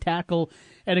mentioned tackle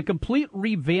and a complete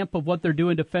revamp of what they're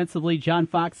doing defensively. John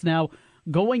Fox now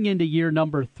going into year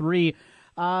number 3.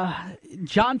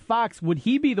 John Fox, would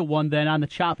he be the one then on the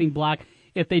chopping block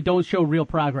if they don't show real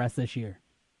progress this year?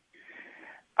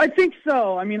 I think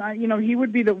so. I mean, he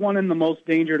would be the one in the most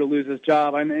danger to lose his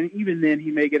job. I mean, even then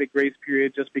he may get a grace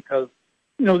period just because,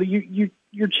 you know,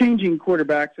 you're changing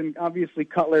quarterbacks, and obviously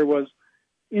Cutler was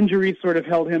injuries sort of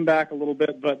held him back a little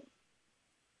bit, but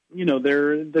you know,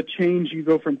 the change you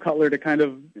go from Cutler to kind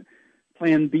of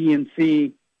plan B and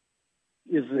C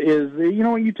is you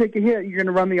know, when you take a hit, you're going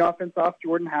to run the offense off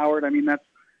Jordan Howard. I mean, that's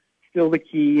still the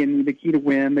key and the key to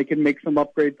win. They can make some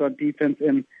upgrades on defense,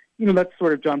 and you know, that's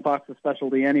sort of John Fox's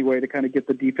specialty anyway, to kind of get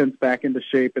the defense back into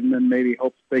shape, and then maybe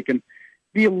hope they can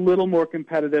be a little more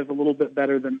competitive, a little bit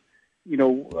better than,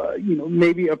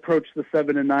 maybe approach the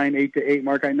 7-9, 8-8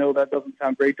 mark. I know that doesn't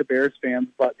sound great to Bears fans,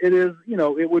 but it is,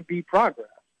 it would be progress.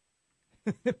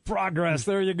 Progress.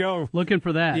 There you go. Looking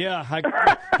for that. Yeah.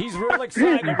 He's real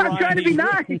excited, Brian. I'm trying to be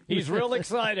nice. He's real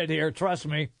excited here. Trust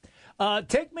me.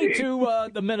 Take me to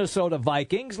the Minnesota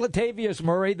Vikings. Latavius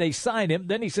Murray, they signed him.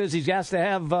 Then he says he has to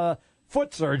have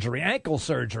foot surgery, ankle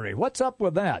surgery. What's up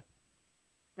with that?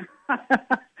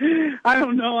 I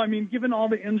don't know. I mean, given all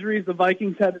the injuries the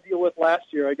Vikings had to deal with last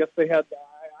year, I guess they had.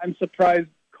 I'm surprised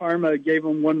karma gave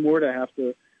them one more to have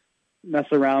to mess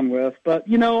around with. But,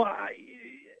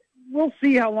 we'll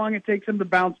see how long it takes him to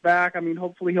bounce back. I mean,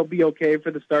 hopefully he'll be okay for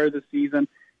the start of the season.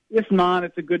 If not,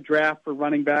 it's a good draft for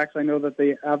running backs. I know that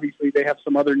they have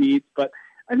some other needs, but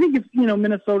I think if,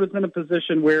 Minnesota's in a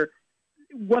position where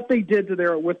what they did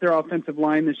with their offensive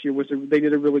line this year was they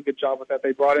did a really good job with that.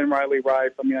 They brought in Riley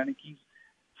Rife. I mean, I think he's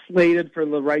slated for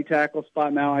the right tackle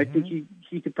spot now. I think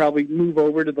he could probably move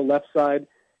over to the left side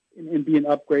and be an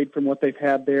upgrade from what they've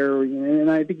had there. And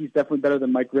I think he's definitely better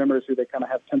than Mike Rimmers, who they kind of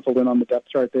have penciled in on the depth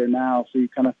chart there now. So you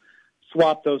kind of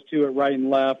swap those two at right and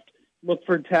left. Look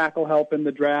for tackle help in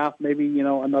the draft. Maybe,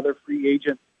 another free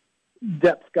agent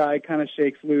depth guy kind of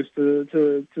shakes loose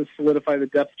to solidify the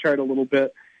depth chart a little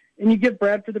bit. And you get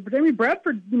Bradford.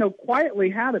 Bradford, quietly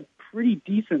had a pretty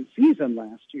decent season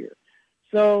last year.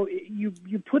 So you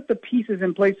put the pieces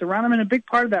in place around him, and a big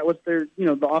part of that was the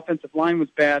offensive line was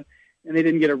bad, and they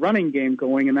didn't get a running game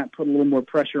going, and that put a little more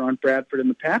pressure on Bradford and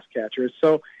the pass catchers.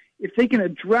 So if they can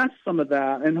address some of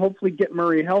that and hopefully get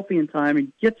Murray healthy in time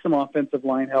and get some offensive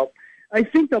line help, I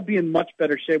think they'll be in much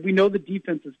better shape. We know the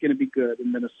defense is going to be good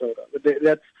in Minnesota.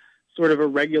 That's sort of a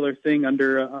regular thing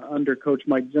under Coach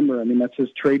Mike Zimmer. I mean, that's his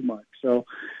trademark. So,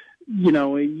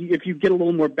 if you get a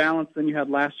little more balance than you had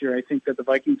last year, I think that the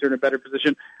Vikings are in a better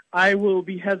position. I will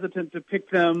be hesitant to pick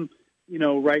them,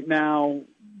 right now,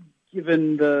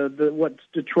 given the what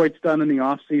Detroit's done in the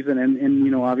offseason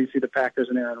and obviously the Packers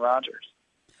and Aaron Rodgers.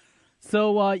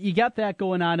 So you got that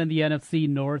going on in the NFC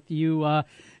North. You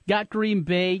got Green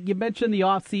Bay. You mentioned the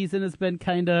offseason has been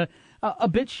kind of a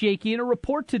bit shaky. In a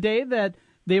report today that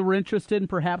they were interested in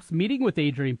perhaps meeting with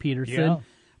Adrian Peterson,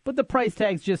 but the price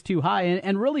tag's just too high.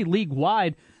 And really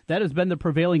league-wide, that has been the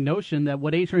prevailing notion that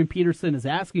what Adrian Peterson is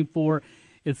asking for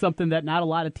is something that not a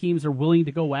lot of teams are willing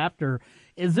to go after.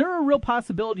 Is there a real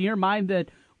possibility in your mind that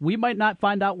we might not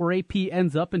find out where AP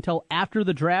ends up until after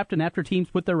the draft and after teams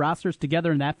put their rosters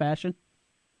together in that fashion?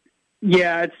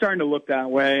 Yeah, it's starting to look that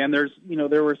way. And there's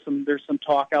some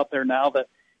talk out there now that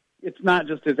it's not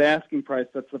just his asking price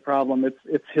that's the problem.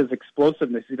 It's his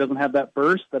explosiveness. He doesn't have that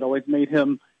burst that always made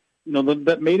him,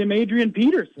 that made him Adrian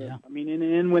Peterson. Yeah. I mean,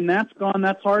 and when that's gone,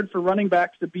 that's hard for running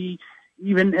backs to be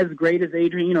even as great as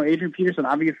Adrian. Adrian Peterson,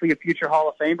 obviously a future Hall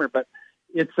of Famer, but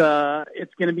it's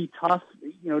going to be tough,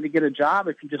 to get a job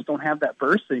if you just don't have that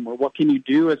burst anymore. What can you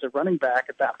do as a running back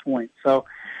at that point? So,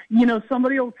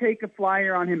 somebody will take a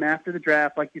flyer on him after the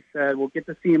draft, like you said. We'll get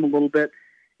to see him a little bit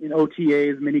in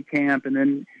OTAs, mini camp, and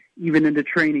then even into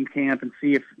training camp and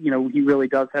see if, he really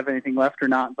does have anything left or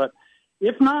not. But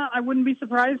if not, I wouldn't be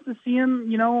surprised to see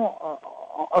him,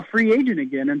 a free agent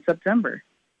again in September.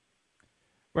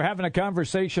 We're having a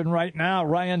conversation right now,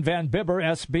 Ryan Van Bibber,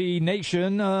 SB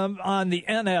Nation, on the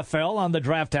NFL, on the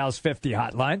Draft House 50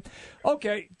 hotline.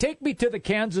 Okay, take me to the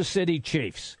Kansas City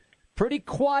Chiefs. Pretty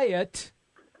quiet.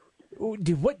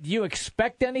 Do you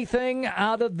expect anything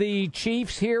out of the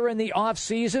Chiefs here in the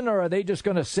offseason, or are they just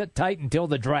going to sit tight until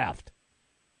the draft?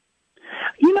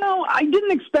 I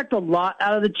didn't expect a lot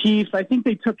out of the Chiefs. I think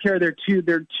they took care of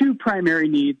their two primary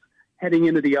needs heading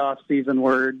into the offseason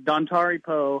were Dontari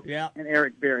Poe and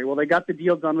Eric Berry. Well, they got the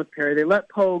deal done with Perry. They let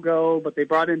Poe go, but they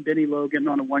brought in Benny Logan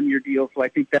on a one-year deal. So I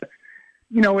think that's,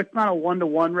 it's not a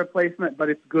one-to-one replacement, but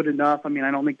it's good enough. I mean,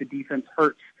 I don't think the defense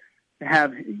hurts to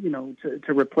have,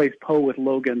 to replace Poe with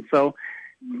Logan. So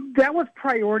that was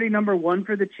priority number one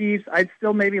for the Chiefs. I'd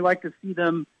still maybe like to see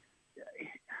them.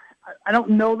 I don't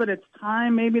know that it's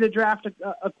time maybe to draft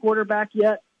a quarterback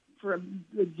yet for,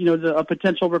 a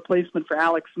potential replacement for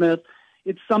Alex Smith.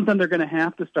 It's something they're going to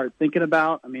have to start thinking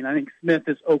about. I mean, I think Smith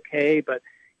is okay, but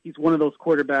he's one of those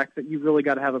quarterbacks that you really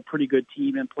got to have a pretty good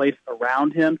team in place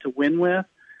around him to win with.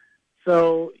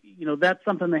 So, that's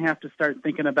something they have to start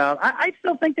thinking about. I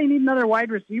still think they need another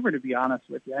wide receiver, to be honest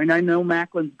with you. I mean, I know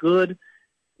Macklin's good,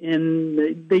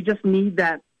 and they just need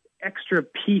that extra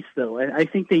piece, though. I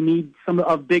think they need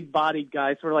a big-bodied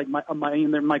guy, sort of like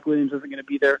Mike Williams isn't going to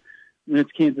be there when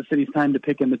it's Kansas City's time to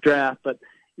pick in the draft, but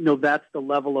that's the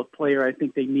level of player I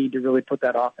think they need to really put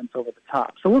that offense over the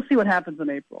top. So we'll see what happens in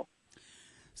April.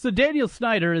 So Daniel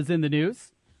Snyder is in the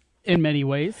news in many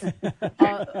ways.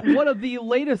 One of the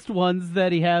latest ones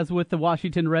that he has with the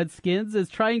Washington Redskins is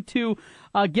trying to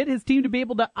get his team to be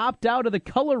able to opt out of the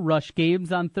Color Rush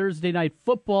games on Thursday Night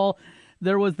Football.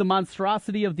 There was the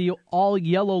monstrosity of the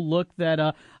all-yellow look that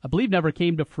I believe never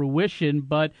came to fruition,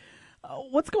 but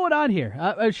what's going on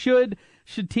here?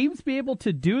 Should teams be able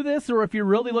to do this, or if you're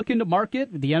really looking to market,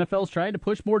 the NFL's trying to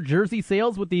push more jersey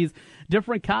sales with these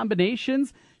different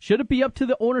combinations, should it be up to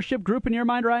the ownership group in your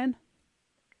mind, Ryan?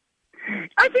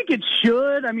 I think it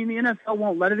should. I mean, the NFL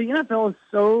won't let it. The NFL is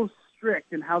so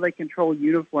strict in how they control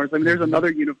uniforms. I mean, there's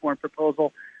another uniform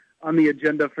proposal on the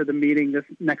agenda for the meeting this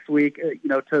next week,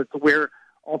 to wear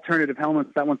alternative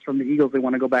helmets. That one's from the Eagles. They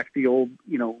want to go back to the old,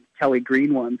 Kelly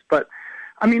Green ones. But,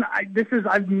 I mean,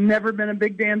 I've never been a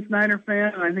big Dan Snyder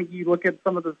fan, and I think you look at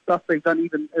some of the stuff they've done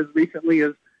even as recently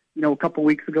as, a couple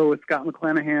weeks ago with Scott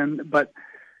McClanahan. But,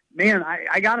 man,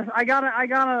 I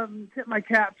gotta tip my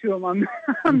cap to him on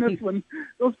this one.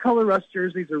 Those Color Rush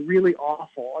jerseys are really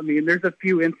awful. I mean, there's a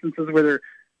few instances where they're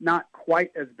not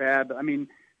quite as bad, but I mean,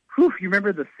 you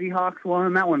remember the Seahawks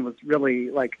one? That one was really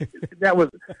that was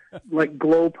like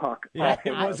glow puck. Yeah,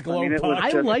 it was glow puck.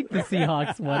 I like the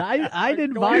Seahawks one. I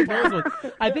didn't mind those ones.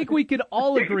 I think we could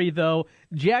all agree, though,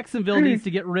 Jacksonville needs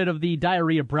to get rid of the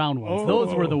diarrhea brown ones.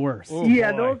 Those were the worst.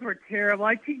 Yeah, those were terrible.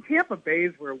 Tampa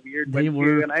Bay's were weird. They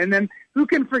were. And then who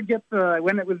can forget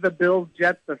when it was the Bills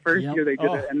Jets the first year they did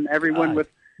it, and everyone with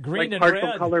green and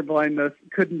partial red color blindness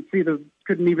couldn't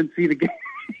even see the game.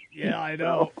 Yeah, I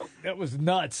know. That was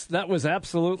nuts. That was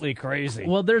absolutely crazy.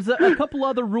 Well, there's a couple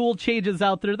other rule changes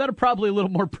out there that are probably a little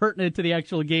more pertinent to the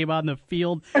actual game on the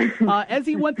field. As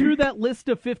he went through that list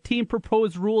of 15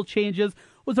 proposed rule changes,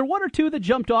 was there one or two that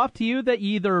jumped off to you that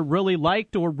you either really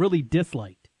liked or really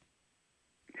disliked?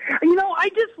 I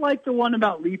dislike the one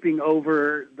about leaping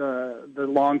over the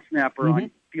long snapper on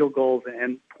field goals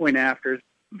and point afters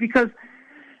because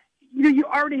you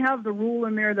already have the rule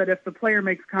in there that if the player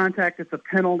makes contact, it's a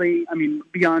penalty. I mean,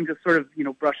 beyond just sort of,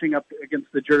 brushing up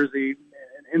against the jersey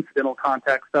and incidental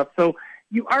contact stuff. So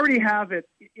you already have it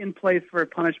in place for a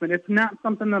punishment. It's not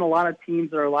something that a lot of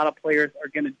teams or a lot of players are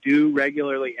going to do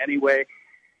regularly anyway.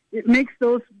 It makes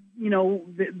those,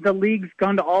 the league's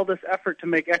gone to all this effort to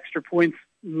make extra points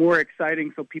more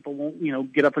exciting so people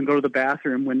won't, get up and go to the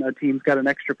bathroom when a team's got an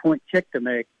extra point kick to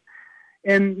make.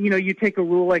 And, you make a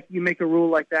rule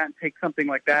like that and take something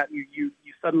like that, you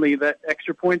suddenly that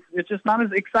extra points, it's just not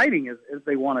as exciting as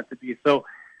they want it to be. So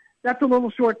that's a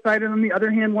little short-sighted. On the other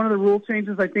hand, one of the rule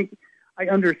changes I think I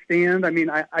understand. I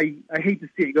mean, I hate to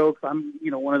see it go because I'm,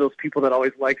 one of those people that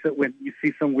always likes it when you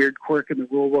see some weird quirk in the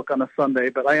rule book on a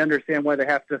Sunday. But I understand why they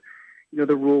have to,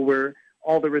 the rule where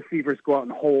all the receivers go out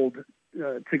and hold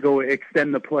to go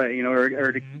extend the play,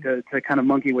 or to kind of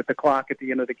monkey with the clock at the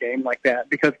end of the game like that.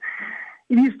 Because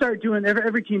if you start doing,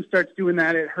 every team starts doing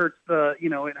that, it hurts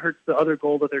the other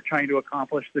goal that they're trying to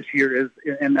accomplish this year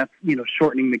and that's,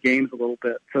 shortening the games a little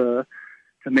bit to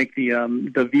make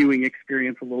the viewing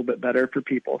experience a little bit better for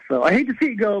people. So I hate to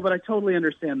see it go, but I totally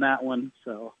understand that one.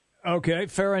 So Okay,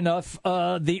 fair enough.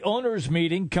 The owners'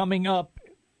 meeting coming up.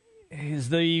 Is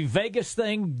the Vegas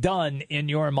thing done in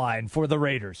your mind for the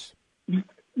Raiders?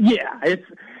 Yeah,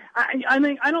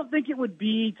 I don't think it would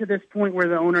be to this point where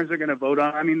the owners are going to vote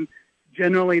on. I mean,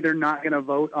 generally they're not going to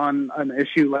vote on an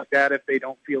issue like that if they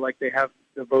don't feel like they have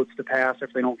the votes to pass,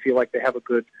 if they don't feel like they have a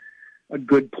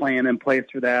good plan in place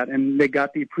for that. And they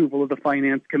got the approval of the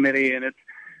finance committee, and it's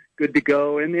good to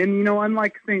go. And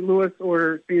unlike St. Louis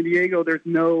or San Diego, there's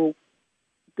no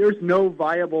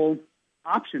viable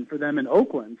option for them in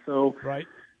Oakland. So right.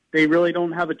 They really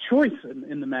don't have a choice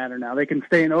in the matter now. They can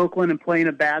stay in Oakland and play in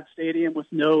a bad stadium with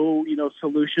no,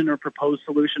 solution or proposed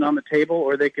solution on the table,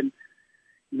 or they can,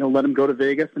 let them go to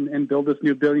Vegas and build this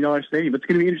new $1 billion stadium. It's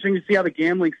going to be interesting to see how the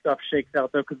gambling stuff shakes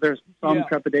out, though, because there's some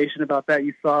trepidation about that.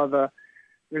 You saw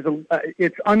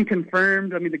it's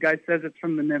unconfirmed. I mean, the guy says it's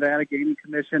from the Nevada Gaming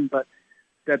Commission, but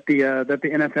that the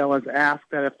NFL has asked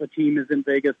that if the team is in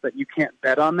Vegas that you can't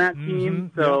bet on that team.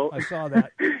 Mm-hmm. So I saw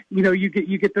that.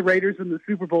 You get the Raiders in the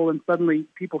Super Bowl, and suddenly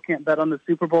people can't bet on the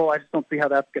Super Bowl. I just don't see how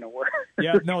that's going to work.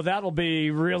 Yeah, no, that'll be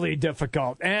really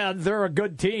difficult, and they're a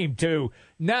good team too.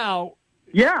 Now.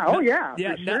 Yeah. Oh, yeah.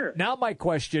 For sure. Now my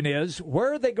question is,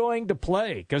 where are they going to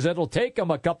play? Because it'll take them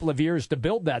a couple of years to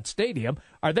build that stadium.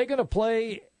 Are they going to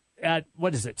play at,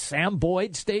 Sam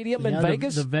Boyd Stadium in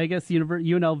Vegas? The Vegas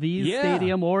UNLV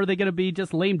Stadium, or are they going to be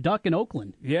just lame duck in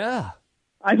Oakland? Yeah.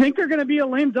 I think they're going to be a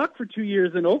lame duck for 2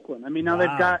 years in Oakland. I mean, now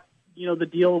they've got, the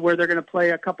deal where they're going to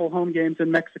play a couple home games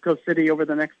in Mexico City over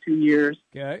the next 2 years.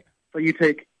 Okay. So you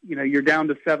take, you're down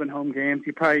to 7 home games.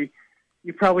 You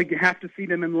probably have to see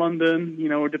them in London,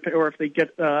 or if they get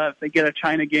a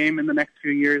China game in the next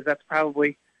few years, that's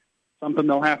probably something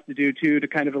they'll have to do too to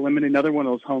kind of eliminate another one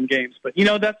of those home games. But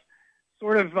that's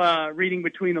sort of reading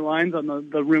between the lines on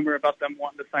the rumor about them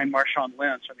wanting to sign Marshawn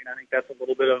Lynch. I mean, I think that's a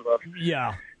little bit of a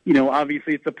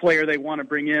obviously it's a player they want to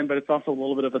bring in, but it's also a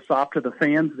little bit of a sop to the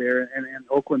fans there and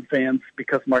Oakland fans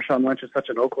because Marshawn Lynch is such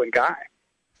an Oakland guy.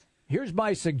 Here's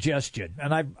my suggestion,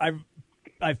 and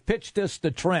I've pitched this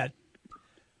to Trent.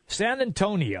 San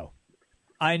Antonio.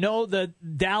 I know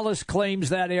that Dallas claims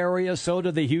that area, so do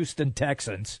the Houston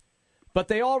Texans. But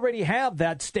they already have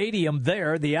that stadium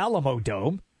there, the Alamo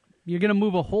Dome. You're going to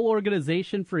move a whole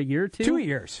organization for a year or two? 2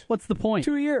 years. What's the point?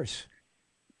 2 years.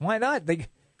 Why not?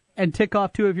 And tick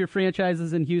off 2 of your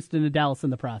franchises in Houston and Dallas in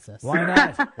the process. Why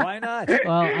not? Why not?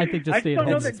 Well, I think just stay at home.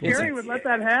 I don't know that Gary would let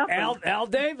that happen. Al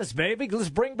Davis, baby. Let's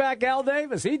bring back Al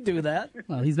Davis. He'd do that.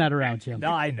 Well, he's not around, Jim.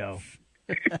 No, I know.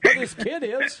 But his kid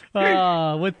is.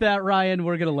 With that, Ryan,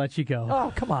 we're going to let you go.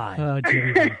 Oh, come on. Oh,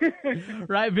 Jimmy.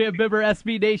 Ryan Van Bibber,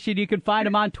 SB Nation. You can find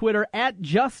him on Twitter at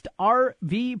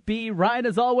JustRVB. Ryan,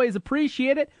 as always,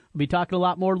 appreciate it. We'll be talking a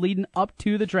lot more leading up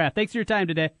to the draft. Thanks for your time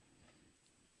today.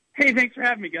 Hey, thanks for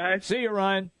having me, guys. See you,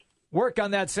 Ryan. Work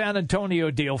on that San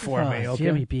Antonio deal for me, okay?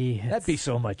 Jimmy B. That'd be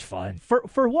so much fun.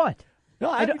 For what? No,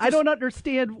 I don't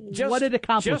understand what it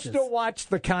accomplishes. Just to watch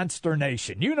the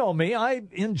consternation. You know me. I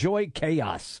enjoy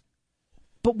chaos.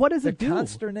 But what does it do?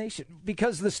 Consternation.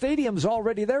 Because the stadium's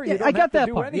already there. Yeah, You don't I got have to that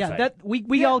do part. anything. Yeah,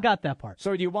 we all got that part.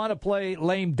 So do you want to play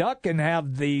lame duck and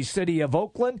have the city of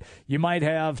Oakland? You might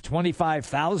have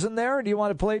 25,000 there. Or do you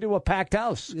want to play to a packed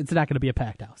house? It's not going to be a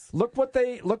packed house. Look what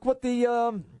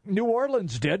the New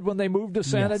Orleans did when they moved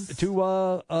to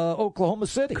Oklahoma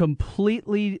City.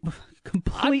 Completely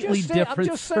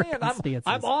different circumstances.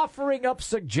 I'm offering up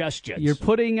suggestions. You're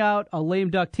putting out a lame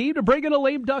duck team to bring in a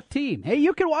lame duck team. Hey,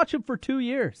 you can watch them for 2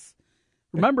 years.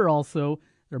 Remember also,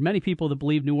 there are many people that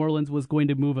believe New Orleans was going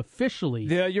to move officially.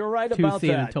 Yeah, you're right to about San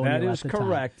that. Antonio That is at the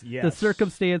correct. Time. Yes. The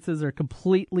circumstances are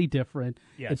completely different.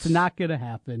 Yes. It's not going to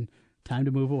happen. Time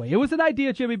to move away. It was an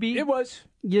idea, Jimmy B. It was.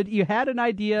 You had an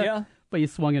idea. Yeah. But you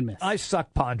swung and missed. I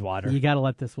suck pond water. You got to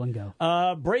let this one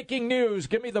go. Breaking news.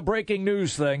 Give me the breaking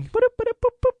news thing.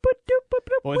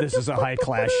 Boy, this is a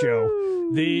high-class show.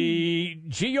 The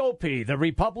GOP, the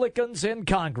Republicans in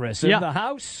Congress, in the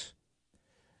House,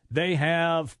 they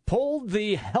have pulled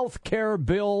the health care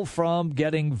bill from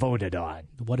getting voted on.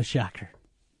 What a shocker.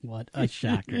 What a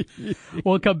shocker.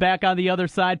 We'll come back on the other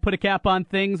side, put a cap on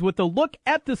things with a look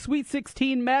at the Sweet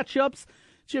 16 matchups.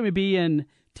 Jimmy B and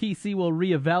TC will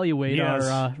reevaluate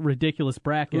our ridiculous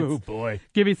brackets. Oh, boy.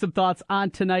 Give you some thoughts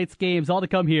on tonight's games. All to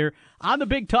come here on the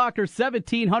Big Talker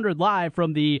 1700 live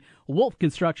from the Wolf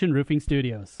Construction Roofing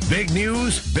Studios. Big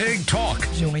news, big talk.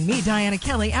 Join me, Diana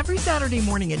Kelly, every Saturday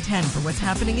morning at 10 for what's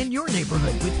happening in your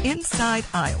neighborhood with Inside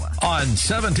Iowa. On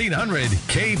 1700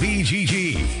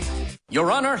 KBGG. Your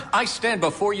Honor, I stand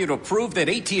before you to prove that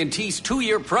AT&T's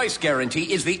 2-year price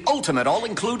guarantee is the ultimate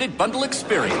all-included bundle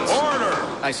experience. Order!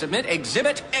 I submit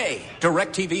Exhibit A,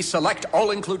 DirecTV Select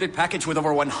all-included package with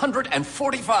over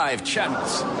 145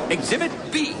 channels. Exhibit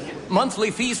B,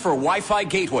 monthly fees for Wi-Fi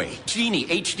gateway, Genie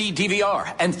HD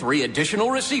DVR, and 3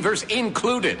 additional receivers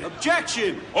included.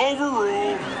 Objection!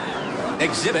 Overruled.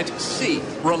 Exhibit C,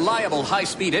 reliable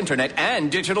high-speed internet and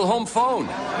digital home phone.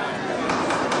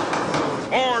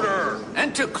 Order!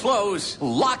 And to close,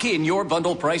 lock in your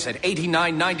bundle price at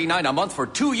 $89.99 a month for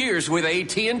 2 years with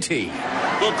AT&T.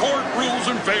 The court rules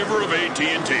in favor of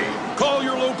AT&T. Call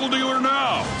your local dealer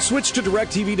now. Switch to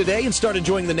DirecTV today and start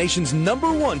enjoying the nation's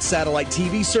 #1 satellite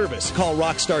TV service. Call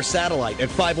Rockstar Satellite at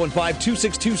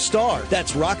 515-262-STAR.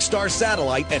 That's Rockstar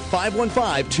Satellite at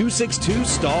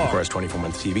 515-262-STAR. Requires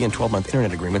 24-month TV and 12-month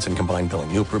internet agreements and combined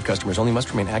billing. New approved customers only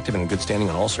must remain active and in good standing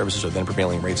on all services or then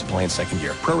prevailing rates apply in second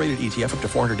year. Prorated ETF up to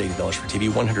 $480 for TV,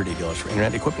 $180 for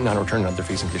internet, equipment non-return, and other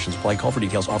fees and conditions apply. Call for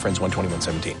details. Offer ends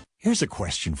 1/21/17. Here's a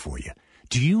question for you.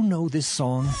 Do you know this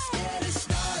song?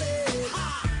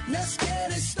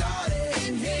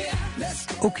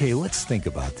 Okay, let's think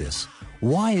about this.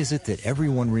 Why is it that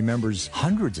everyone remembers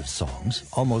hundreds of songs,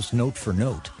 almost note for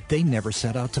note, they never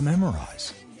set out to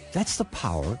memorize? That's the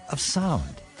power of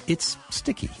sound. It's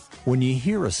sticky. When you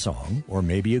hear a song, or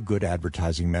maybe a good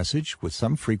advertising message with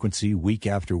some frequency week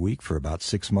after week for about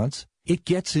 6 months, it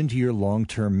gets into your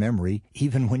long-term memory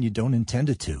even when you don't intend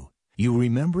it to. You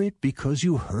remember it because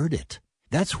you heard it.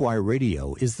 That's why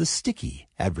radio is the sticky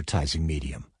advertising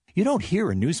medium. You don't hear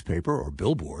a newspaper or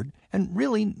billboard, and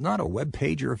really not a web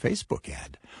page or a Facebook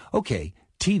ad. Okay,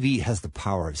 TV has the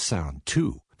power of sound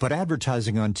too, but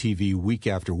advertising on TV week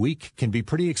after week can be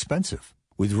pretty expensive.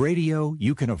 With radio,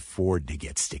 you can afford to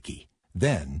get sticky.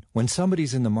 Then, when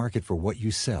somebody's in the market for what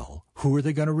you sell, who are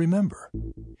they going to remember?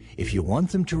 If you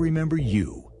want them to remember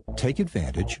you, take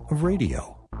advantage of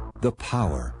radio. The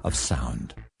power of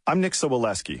sound. I'm Nick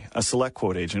Soboleski, a Select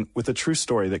Quote agent with a true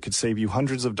story that could save you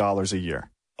hundreds of dollars a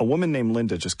year. A woman named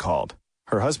Linda just called.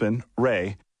 Her husband,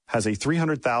 Ray, has a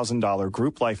 $300,000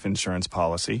 group life insurance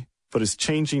policy, but is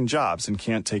changing jobs and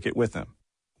can't take it with him.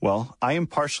 Well, I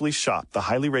impartially shopped the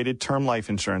highly rated term life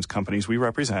insurance companies we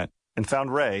represent and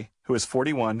found Ray, who is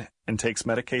 41 and takes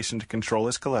medication to control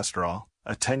his cholesterol,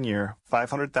 a 10-year,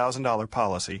 $500,000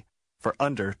 policy for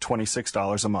under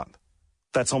 $26 a month.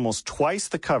 That's almost twice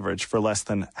the coverage for less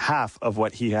than half of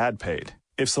what he had paid.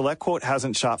 If SelectQuote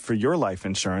hasn't shopped for your life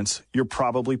insurance, you're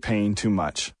probably paying too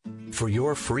much. For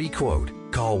your free quote,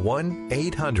 call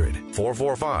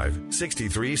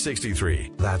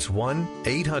 1-800-445-6363. That's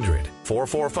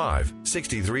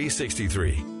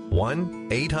 1-800-445-6363.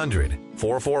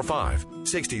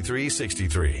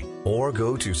 1-800-445-6363. Or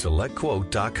go to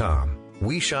SelectQuote.com.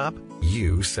 We shop,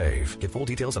 you save. Get full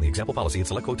details on the example policy at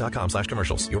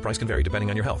SelectQuote.com/commercials. Your price can vary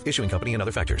depending on your health, issuing company, and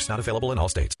other factors. Not available in all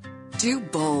states. Do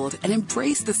bold and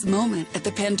embrace this moment at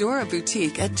the Pandora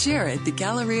Boutique at Jared, the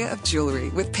Galleria of Jewelry,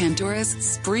 with Pandora's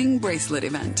Spring Bracelet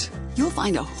event. You'll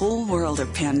find a whole world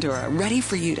of Pandora ready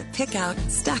for you to pick out,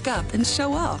 stack up, and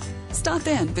show off. Stop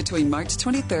in between March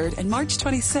 23rd and March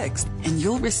 26th, and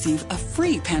you'll receive a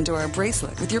free Pandora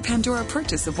bracelet with your Pandora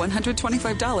purchase of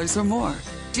 $125 or more.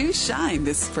 Do shine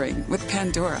this spring with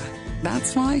Pandora.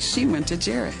 That's why she went to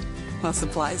Jared. While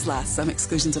supplies last, some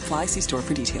exclusions apply. See store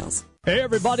for details. Hey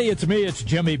everybody, it's me, it's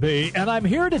Jimmy B, and I'm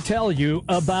here to tell you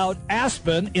about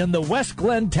Aspen in the West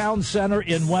Glen Town Center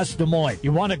in West Des Moines.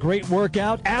 You want a great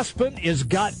workout? Aspen has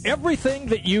got everything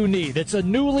that you need. It's a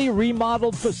newly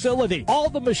remodeled facility. All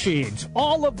the machines,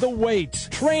 all of the weights,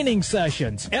 training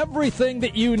sessions, everything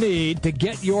that you need to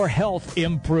get your health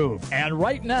improved. And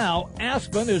right now,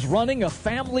 Aspen is running a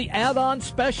family add-on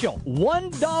special.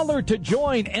 $1 to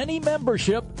join any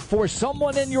membership for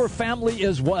someone in your family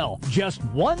as well. Just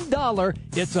 $1.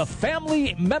 It's a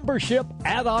family membership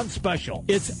add-on special.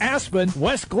 It's Aspen,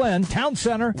 West Glen, Town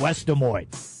Center, West Des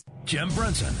Moines. Jim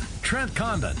Brenson, Trent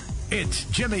Condon. It's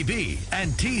Jimmy B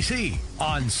and TC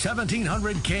on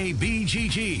 1700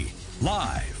 KBGG.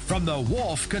 Live from the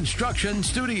Wolf Construction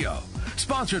Studio.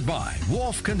 Sponsored by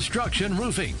Wolf Construction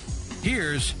Roofing.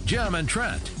 Here's Jim and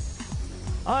Trent.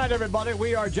 All right, everybody,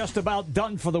 we are just about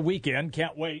done for the weekend.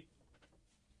 Can't wait.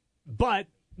 But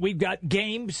we've got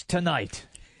games tonight.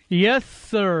 Yes,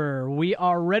 sir. We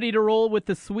are ready to roll with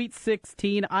the Sweet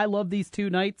 16. I love these two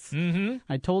nights. Mm-hmm.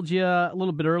 I told you a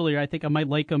little bit earlier, I think I might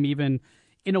like them even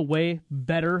in a way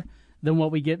better than what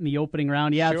we get in the opening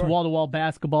round. Yeah, It's wall-to-wall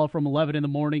basketball from 11 in the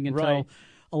morning until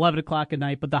 11 o'clock at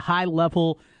night. But the high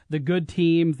level, the good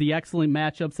teams, the excellent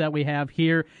matchups that we have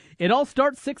here. It all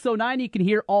starts 6:09. You can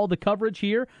hear all the coverage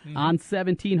here on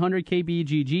 1700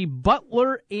 KBGG.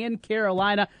 Butler and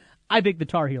Carolina. I think the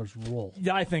Tar Heels roll.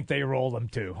 Yeah, I think they roll them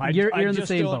too. You're in the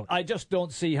same boat. I just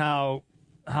don't see how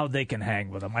they can hang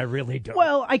with them. I really don't.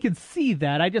 Well, I can see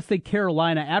that. I just think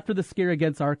Carolina, after the scare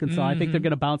against Arkansas, I think they're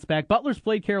going to bounce back. Butler's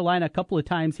played Carolina a couple of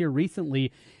times here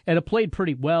recently and have played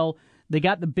pretty well. They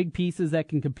got the big pieces that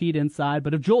can compete inside,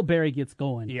 but if Joel Berry gets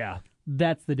going,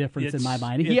 that's the difference in my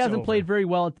mind. He hasn't played very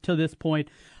well to this point.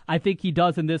 I think he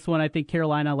does in this one. I think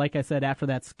Carolina, like I said, after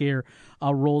that scare,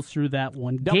 rolls through that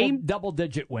one.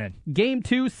 Double-digit win. Game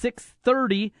 2,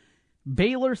 6:30,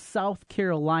 Baylor, South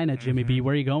Carolina. Jimmy B,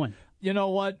 where are you going? You know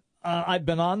what? I've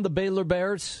been on the Baylor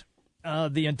Bears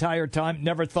the entire time.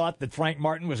 Never thought that Frank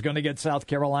Martin was going to get South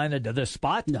Carolina to this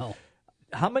spot. No.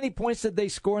 How many points did they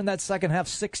score in that second half?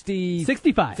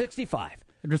 65. 65.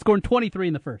 They're scoring 23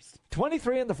 in the first.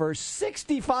 23 in the first,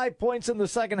 65 points in the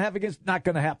second half against. Not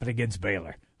going to happen against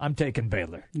Baylor. I'm taking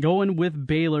Baylor. Going with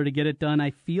Baylor to get it done.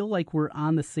 I feel like we're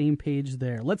on the same page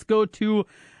there. Let's go to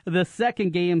the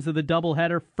second games of the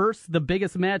doubleheader. First, the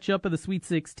biggest matchup of the Sweet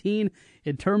 16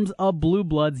 in terms of Blue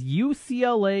Bloods,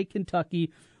 UCLA,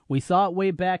 Kentucky. We saw it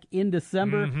way back in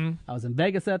December. I was in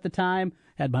Vegas at the time,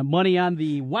 had my money on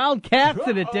the Wildcats,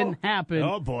 and it didn't happen.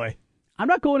 Oh, boy. I'm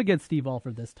not going against Steve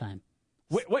Alford this time.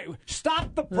 Wait,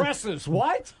 stop the presses.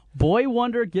 What? Boy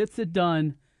Wonder gets it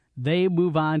done. They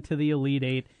move on to the Elite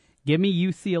Eight. Give me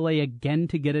UCLA again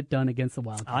to get it done against the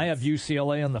Wildcats. I have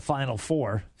UCLA in the Final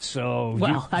Four, so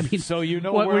you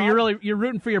know what, where you're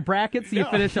rooting for your brackets. So you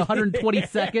finish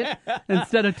 122nd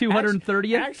instead of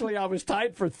 230th. Actually, I was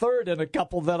tied for third in a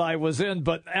couple that I was in,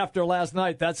 but after last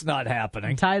night, that's not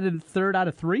happening. Tied in third out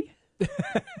of 3.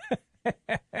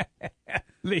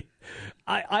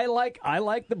 I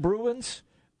like the Bruins.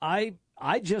 I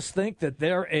just think that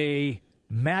they're a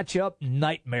matchup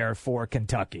nightmare for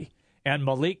Kentucky. And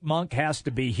Malik Monk has to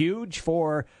be huge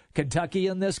for Kentucky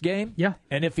in this game. Yeah.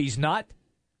 And if he's not,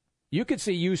 you could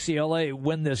see UCLA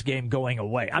win this game going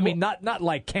away. I mean, not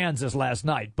like Kansas last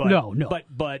night, but no.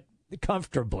 But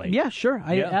comfortably. Yeah, sure.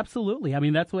 Absolutely. I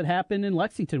mean, that's what happened in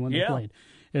Lexington when they played.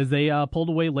 Is they pulled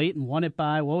away late and won it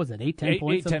by, what was it, 8-10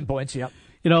 points? 8-10 points, yeah.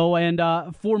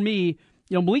 And for me,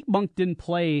 Malik Monk didn't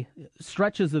play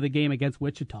stretches of the game against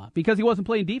Wichita because he wasn't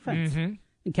playing defense. And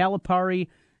Calipari,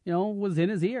 was in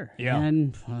his ear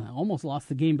and almost lost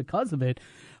the game because of it.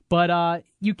 But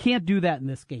you can't do that in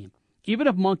this game. Even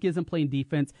if Monk isn't playing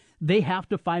defense, they have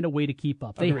to find a way to keep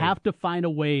up. Agreed. They have to find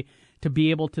a way to be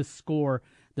able to score.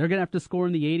 They're going to have to score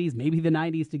in the 80s, maybe the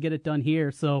 90s to get it done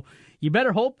here. So you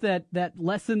better hope that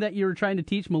lesson that you were trying to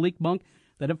teach Malik Monk,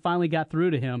 that it finally got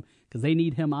through to him, because they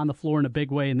need him on the floor in a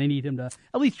big way, and they need him to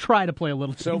at least try to play a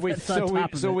little. So we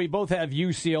both have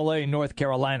UCLA and North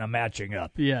Carolina matching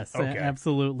up. Yes, okay.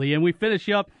 Absolutely. And we finish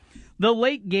up the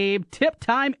late game, tip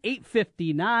time,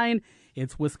 8:59.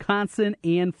 It's Wisconsin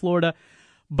and Florida.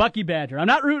 Bucky Badger. I'm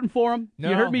not rooting for him. No,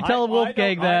 you heard me tell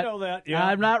Wolfgang that. I know that. Yeah.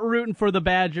 I'm not rooting for the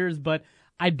Badgers, but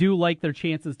I do like their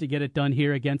chances to get it done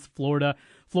here against Florida.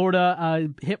 Florida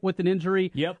hit with an injury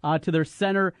to their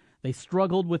center. They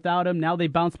struggled without him. Now they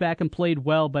bounced back and played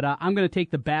well, but I'm going to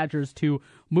take the Badgers to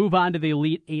move on to the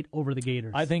Elite Eight over the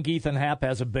Gators. I think Ethan Happ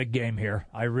has a big game here.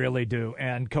 I really do.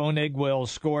 And Koenig will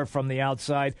score from the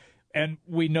outside, and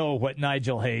we know what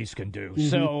Nigel Hayes can do.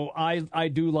 So I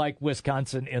do like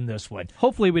Wisconsin in this one.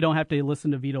 Hopefully we don't have to listen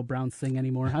to Vito Brown sing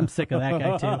anymore. I'm sick of that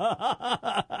guy,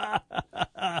 too.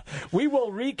 We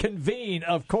will reconvene,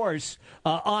 of course,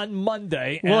 on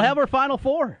Monday. We'll have our Final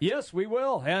Four. Yes, we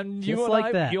will. And you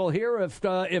and I, you'll hear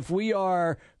if we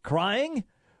are crying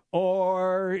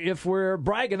or if we're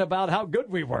bragging about how good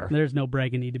we were. There's no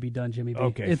bragging need to be done, Jimmy B.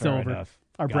 Okay, it's fair over. Enough.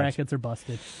 Our brackets are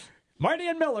busted. Marty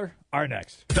and Miller are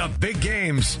next. The big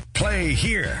games play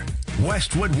here.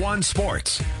 Westwood One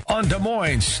Sports on Des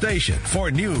Moines Station for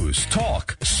news,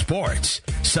 talk, sports.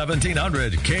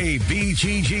 1700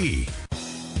 KBGG.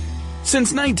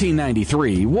 Since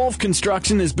 1993, Wolf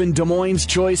Construction has been Des Moines'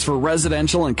 choice for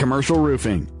residential and commercial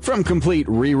roofing. From complete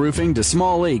re-roofing to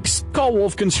small leaks, call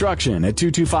Wolf Construction at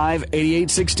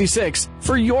 225-8866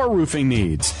 for your roofing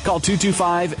needs. Call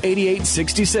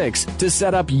 225-8866 to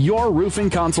set up your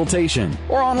roofing consultation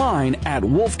or online at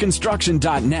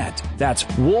wolfconstruction.net. That's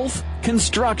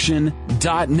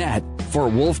wolfconstruction.net for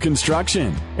Wolf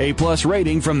Construction. A+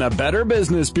 rating from the Better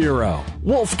Business Bureau.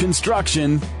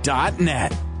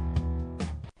 wolfconstruction.net.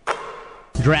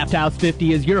 Draft House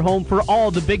 50 is your home for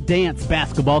all the big dance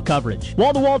basketball coverage.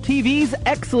 Wall-to-wall TVs,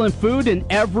 excellent food, and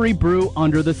every brew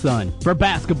under the sun. For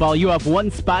basketball, you have one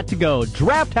spot to go.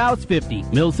 Draft House 50,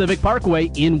 Mill Civic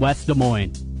Parkway in West Des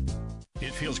Moines.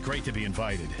 It feels great to be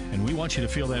invited, and we want you to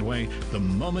feel that way the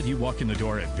moment you walk in the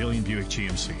door at Billion Buick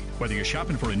GMC. Whether you're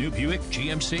shopping for a new Buick,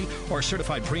 GMC, or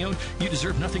certified pre-owned, you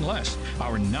deserve nothing less.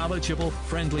 Our knowledgeable,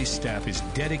 friendly staff is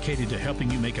dedicated to helping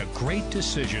you make a great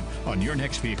decision on your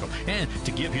next vehicle and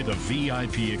to give you the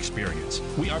VIP experience.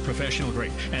 We are professional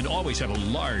grade and always have a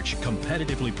large,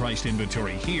 competitively priced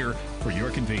inventory here for your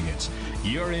convenience.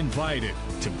 You're invited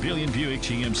to Billion Buick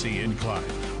GMC in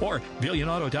Clive or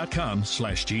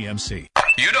billionauto.com/GMC.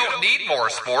 You don't need more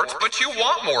sports, but you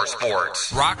want more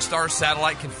sports. Rockstar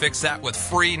Satellite can fix that with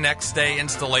free next-day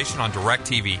installation on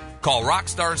DirecTV. Call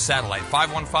Rockstar Satellite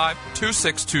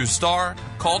 515-262-STAR.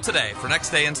 Call today for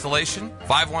next-day installation,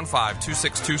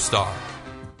 515-262-STAR.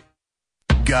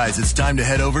 Guys, it's time to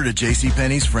head over to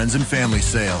JCPenney's Friends and Family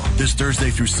Sale. This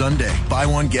Thursday through Sunday, buy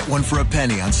one, get one for a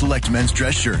penny on select men's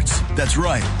dress shirts. That's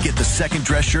right, get the second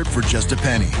dress shirt for just a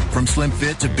penny. From slim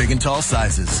fit to big and tall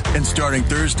sizes. And starting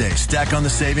Thursday, stack on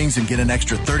the savings and get an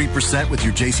extra 30% with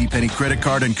your JCPenney credit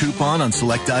card and coupon on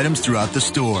select items throughout the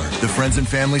store. The Friends and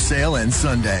Family Sale ends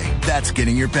Sunday. That's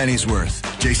getting your penny's worth.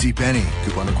 JCPenney.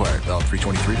 Coupon required. Valid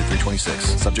 3/23 to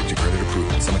 3/26. Subject to credit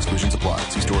approval. Some exclusions apply.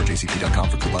 See store or jcp.com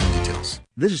for coupon details.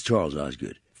 This is Charles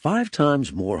Osgood. 5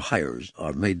 times more hires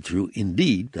are made through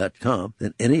Indeed.com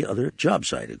than any other job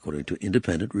site, according to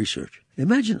independent research.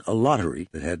 Imagine a lottery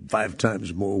that had 5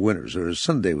 times more winners, or a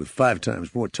Sunday with 5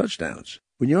 times more touchdowns.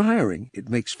 When you're hiring, it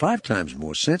makes 5 times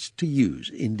more sense to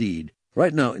use Indeed.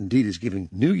 Right now, Indeed is giving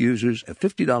new users a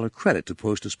 $50 credit to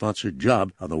post a sponsored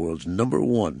job on the world's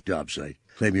 #1 job site.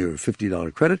 Claim your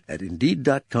 $50 credit at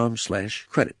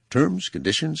Indeed.com/credit. Terms,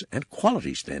 conditions, and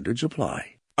quality standards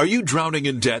apply. Are you drowning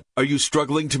in debt? Are you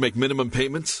struggling to make minimum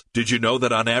payments? Did you know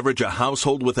that on average a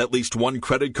household with at least one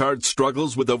credit card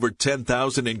struggles with over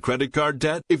 $10,000 in credit card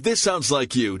debt? If this sounds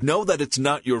like you, know that it's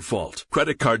not your fault.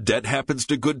 Credit card debt happens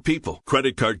to good people.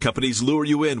 Credit card companies lure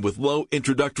you in with low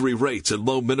introductory rates and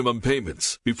low minimum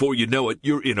payments. Before you know it,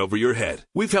 you're in over your head.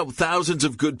 We've helped thousands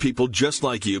of good people just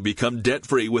like you become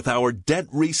debt-free with our Debt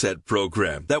Reset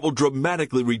program that will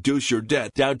dramatically reduce your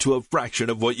debt down to a fraction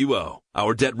of what you owe.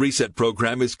 Our Debt Reset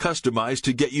program is customized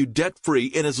to get you debt-free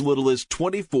in as little as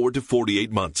 24 to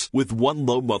 48 months with one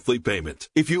low monthly payment.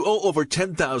 If you owe over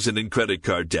 $10,000 in credit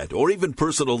card debt or even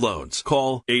personal loans,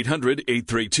 call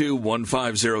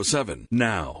 800-832-1507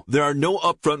 now. There are no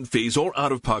upfront fees or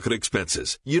out-of-pocket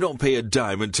expenses. You don't pay a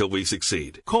dime until we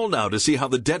succeed. Call now to see how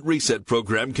the Debt Reset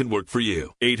program can work for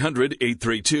you.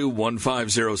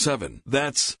 800-832-1507.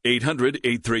 That's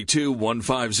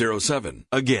 800-832-1507.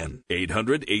 Again,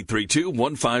 800-832-1507.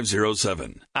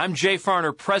 I'm Jay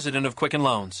Farner, president of Quicken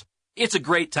Loans. It's a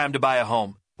great time to buy a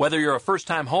home. Whether you're a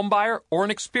first-time home buyer or an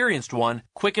experienced one,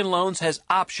 Quicken Loans has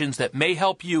options that may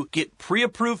help you get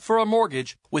pre-approved for a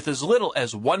mortgage with as little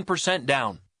as 1%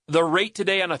 down. The rate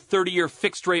today on a 30-year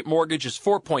fixed-rate mortgage is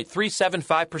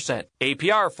 4.375%,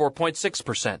 APR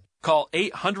 4.6%. Call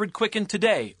 800-QUICKEN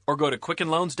today or go to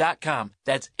QuickenLoans.com.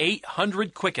 That's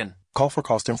 800-QUICKEN. Call for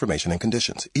cost information and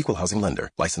conditions. Equal housing lender.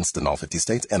 Licensed in all 50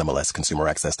 states. NMLS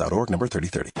ConsumerAccess.org number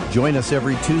 3030. Join us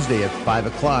every Tuesday at 5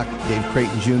 o'clock. Dave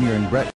Creighton Jr. and Brett